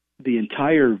the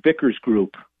entire Vickers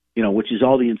Group, which is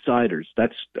all the insiders.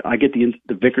 I get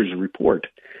the Vickers report,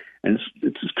 and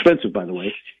it's expensive, by the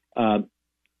way. And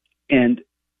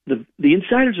the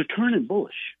insiders are turning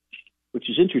bullish, which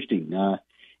is interesting.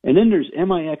 And then there's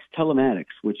MIX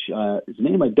Telematics, which is a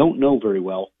name I don't know very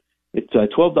well. It's a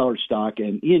 $12 stock,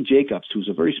 and Ian Jacobs, who's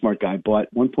a very smart guy, bought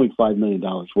 $1.5 million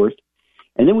worth.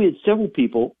 And then we had several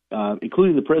people,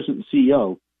 including the president and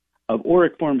CEO of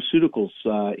Oric Pharmaceuticals.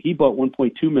 He bought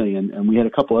 $1.2 million, and we had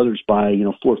a couple others buy,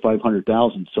 $400,000 or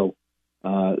 $500,000. So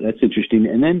that's interesting.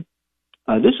 And then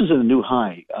this is at a new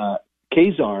high.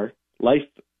 Kezar Life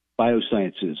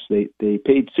Biosciences. They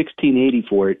paid $16.80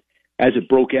 for it. As it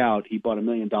broke out, he bought $1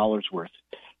 million worth.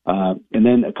 And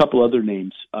then a couple other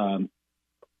names.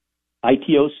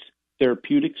 Itios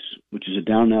Therapeutics, which is a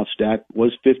down now stack,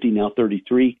 was 50, now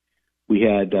 33. We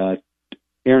had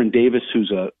Aaron Davis,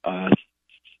 who's a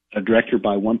director,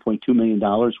 by $1.2 million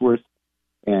worth.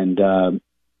 And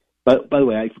by the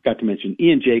way, I forgot to mention,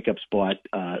 Ian Jacobs bought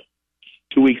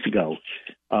 2 weeks ago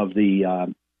of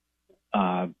the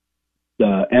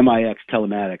MIX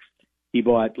Telematics. He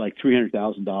bought like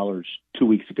 $300,000 2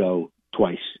 weeks ago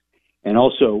twice. And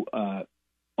also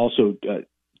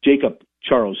Jacob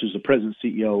Charles, who's the president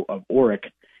and CEO of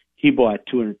Oric, he bought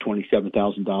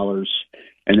 $227,000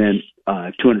 and then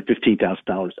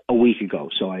 $215,000 a week ago.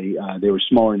 So they were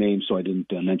smaller names, so I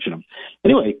didn't mention them.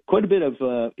 Anyway, quite a bit of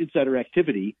insider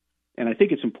activity, and I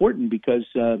think it's important because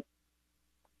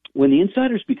when the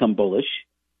insiders become bullish,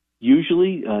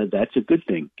 usually that's a good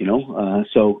thing,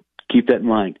 so keep that in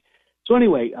mind. So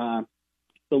anyway,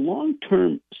 the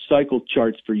long-term cycle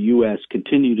charts for U.S.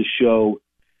 continue to show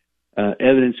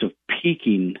evidence of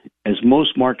peaking as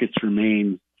most markets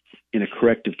remain in a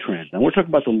corrective trend. Now, we're talking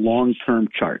about the long-term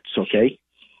charts, okay?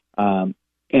 And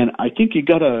I think you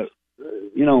got to,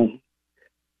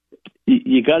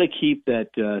 you got to keep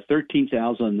that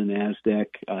 13,000 on the NASDAQ,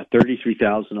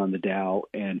 33,000 on the Dow,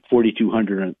 and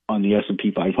 4,200 on the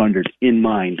S&P 500 in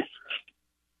mind.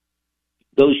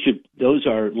 Those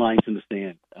are lines in the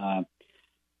sand.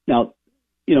 Now,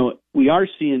 we are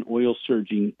seeing oil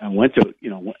surging. I went to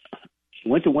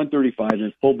 135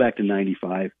 and pulled back to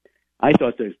 95. I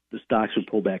thought the stocks would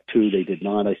pull back too. They did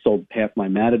not. I sold half my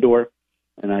Matador,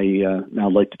 and I now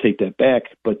I'd like to take that back.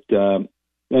 But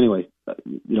anyway, I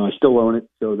still own it,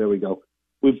 so there we go.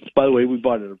 By the way, we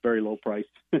bought it at a very low price.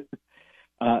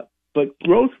 But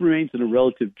growth remains in a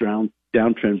relative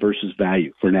downtrend versus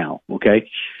value for now. Okay,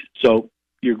 so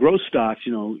your growth stocks,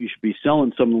 you should be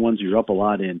selling some of the ones you're up a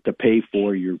lot in to pay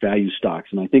for your value stocks,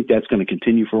 and I think that's going to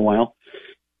continue for a while.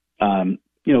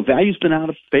 Value's been out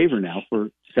of favor now for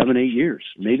 7-8 years,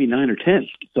 maybe 9 or 10.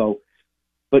 So,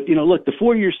 but look, the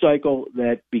 4-year cycle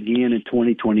that began in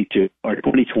 2022 or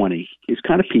 2020 is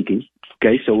kind of peaking.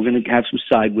 Okay, so we're going to have some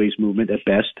sideways movement at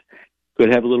best.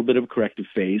 Could have a little bit of a corrective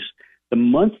phase. the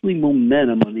monthly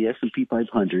momentum on the S&P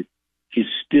 500 is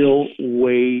still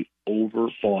way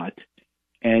overbought,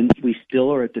 and we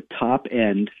still are at the top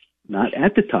end, not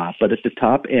at the top, but at the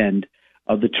top end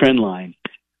of the trend line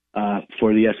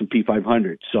for the S&P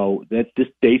 500. So that this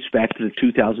dates back to the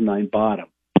 2009 bottom.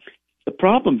 The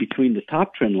problem between the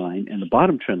top trend line and the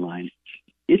bottom trend line,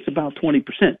 it's about 20%.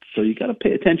 So you got to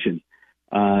pay attention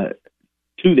to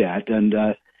that. And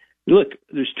look,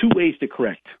 there's two ways to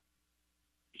correct.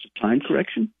 There's a time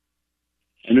correction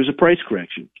and there's a price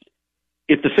correction.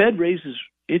 If the Fed raises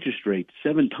interest rates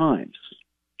 7 times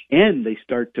and they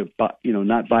start to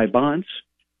not buy bonds,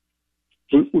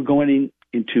 we're going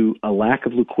into a lack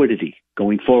of liquidity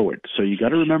going forward. So you got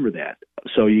to remember that.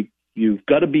 So you've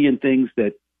got to be in things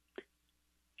that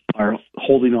are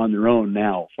holding on their own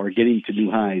now or getting to new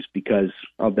highs because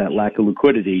of that lack of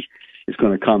liquidity is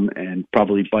going to come and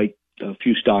probably bite a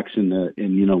few stocks in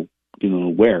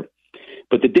where.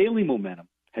 But the daily momentum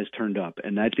has turned up,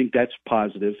 and I think that's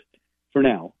positive for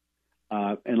now.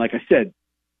 And like I said,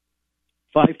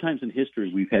 5 times in history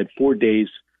we've had 4 days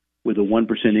with a 1%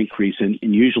 increase, and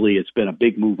usually it's been a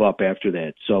big move up after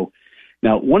that. So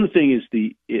now one thing is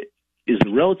the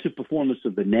relative performance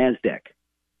of the NASDAQ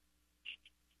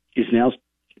is now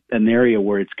an area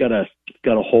where it's got a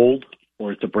hold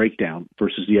or it's a breakdown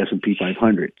versus the S&P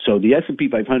 500. So the S&P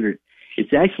 500,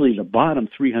 it's actually the bottom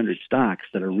 300 stocks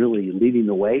that are really leading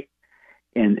the way,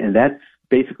 and that's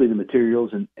basically the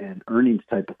materials and earnings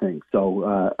type of thing.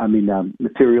 So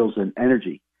materials and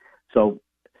energy. So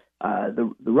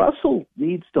the Russell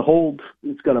needs to hold.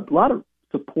 It's got a lot of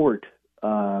support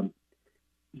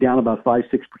down about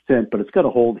 5-6%, but it's got to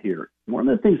hold here. One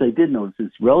of the things I did notice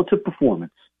is relative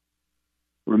performance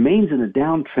remains in a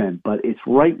downtrend, but it's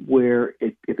right where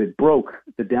if it broke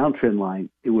the downtrend line,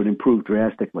 it would improve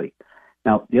drastically.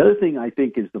 Now, the other thing I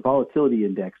think is the volatility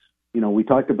index. We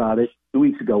talked about it 2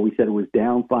 weeks ago. We said it was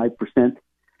down 5%,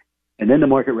 and then the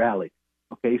market rallied.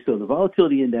 Okay, so the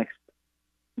volatility index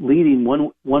leading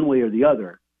one way or the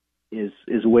other is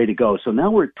a way to go. So now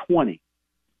we're at 20.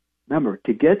 Remember,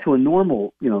 to get to a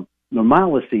normal,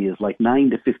 normalcy is like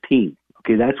 9 to 15.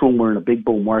 Okay, that's when we're in a big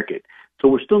bull market. So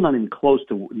we're still not even close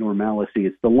to normalcy.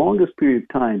 It's the longest period of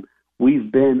time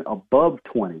we've been above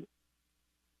 20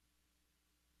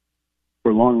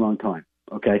 for a long, long time.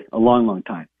 Okay, a long, long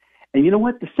time. And you know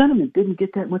what? The sentiment didn't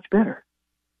get that much better.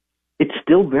 It's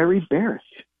still very bearish.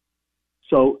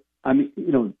 So,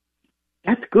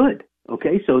 that's good.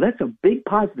 Okay, so that's a big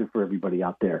positive for everybody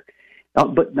out there.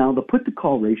 But now the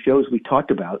put-to-call ratio, as we talked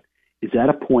about, is at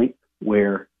a point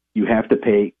where you have to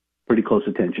pay pretty close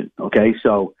attention. Okay,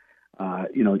 so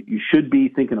you should be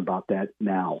thinking about that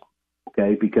now.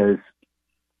 Okay, because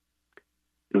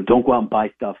don't go out and buy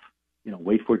stuff.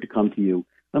 Wait for it to come to you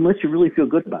unless you really feel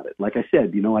good about it. Like I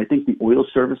said, I think the oil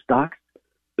service stocks,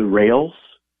 the rails,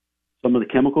 some of the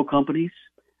chemical companies,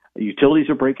 utilities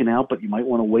are breaking out, but you might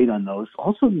want to wait on those.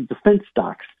 Also, the defense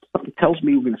stocks. Something tells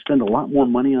me we're going to spend a lot more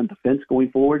money on defense going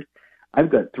forward. I've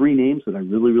got 3 names that I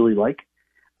really, really like.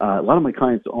 A lot of my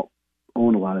clients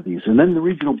own a lot of these. And then the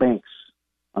regional banks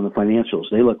on the financials.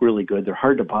 They look really good. They're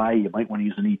hard to buy. You might want to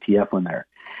use an ETF on there.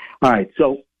 All right.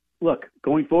 So, look,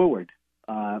 going forward,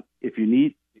 if you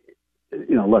need, if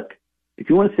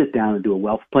you want to sit down and do a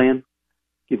wealth plan,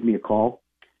 give me a call.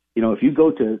 If you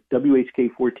go to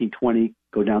WHK 1420,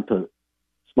 go down to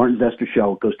Smart Investor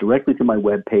Show, it goes directly to my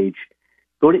webpage.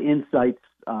 Go to Insights.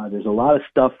 There's a lot of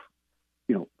stuff,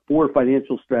 4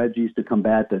 financial strategies to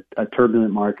combat a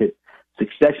turbulent market,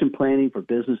 succession planning for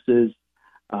businesses,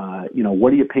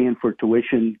 what are you paying for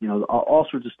tuition, all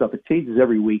sorts of stuff. It changes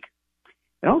every week.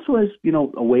 It also has,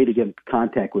 a way to get in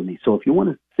contact with me. So if you want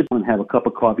to sit down and have a cup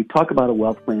of coffee, talk about a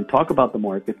wealth plan, talk about the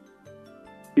market,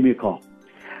 give me a call.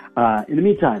 In the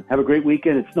meantime, have a great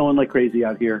weekend. It's snowing like crazy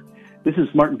out here. This is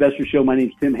Smart Investor Show. My name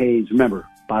is Tim Hayes. Remember,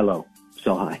 buy low,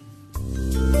 sell high.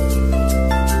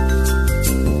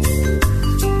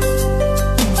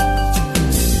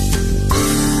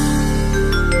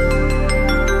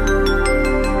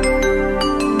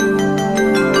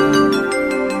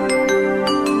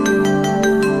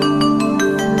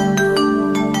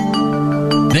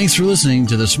 Thanks for listening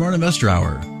to the Smart Investor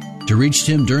Hour. To reach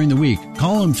Tim during the week,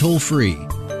 call him toll free,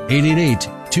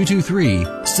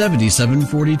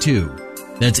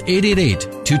 888-223-7742. That's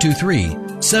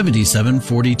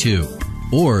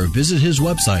 888-223-7742. Or visit his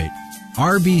website,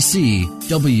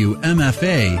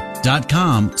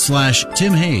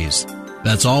 rbcwmfa.com/Tim Hayes.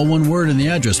 That's all one word in the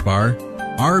address bar,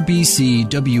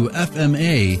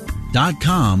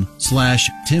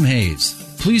 rbcwfma.com/Tim Hayes.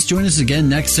 Please join us again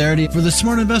next Saturday for the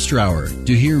Smart Investor Hour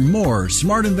to hear more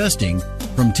smart investing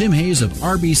from Tim Hayes of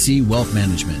RBC Wealth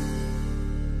Management.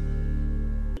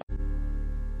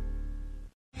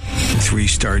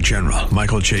 3-star general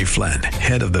Michael J. Flynn,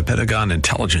 head of the Pentagon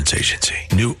Intelligence Agency,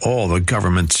 knew all the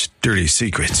government's dirty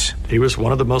secrets. He was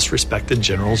one of the most respected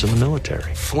generals in the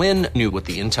military. Flynn knew what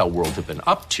the intel world had been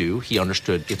up to. He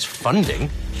understood its funding.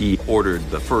 He ordered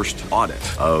the first audit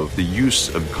of the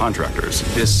use of contractors.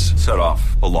 This set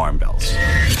off alarm bells.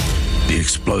 The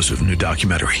explosive new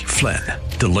documentary, Flynn,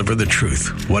 Deliver the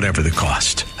Truth, Whatever the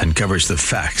Cost, uncovers the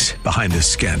facts behind this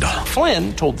scandal.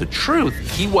 Flynn told the truth.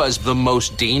 He was the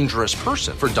most dangerous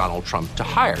person for Donald Trump to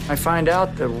hire. I find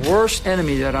out the worst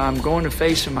enemy that I'm going to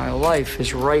face in my life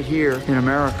is right here in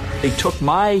America. They took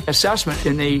my assessment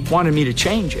and they wanted me to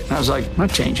change it. And I was like, I'm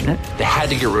not changing it. They had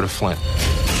to get rid of Flynn.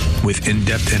 With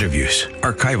in-depth interviews,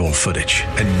 archival footage,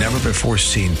 and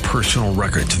never-before-seen personal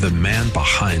records of the man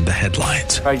behind the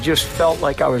headlines. I just felt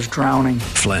like I was drowning.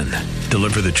 Flynn,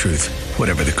 Deliver the Truth,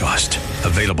 Whatever the Cost.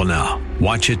 Available now.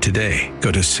 Watch it today.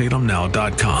 Go to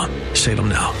salemnow.com.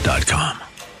 salemnow.com.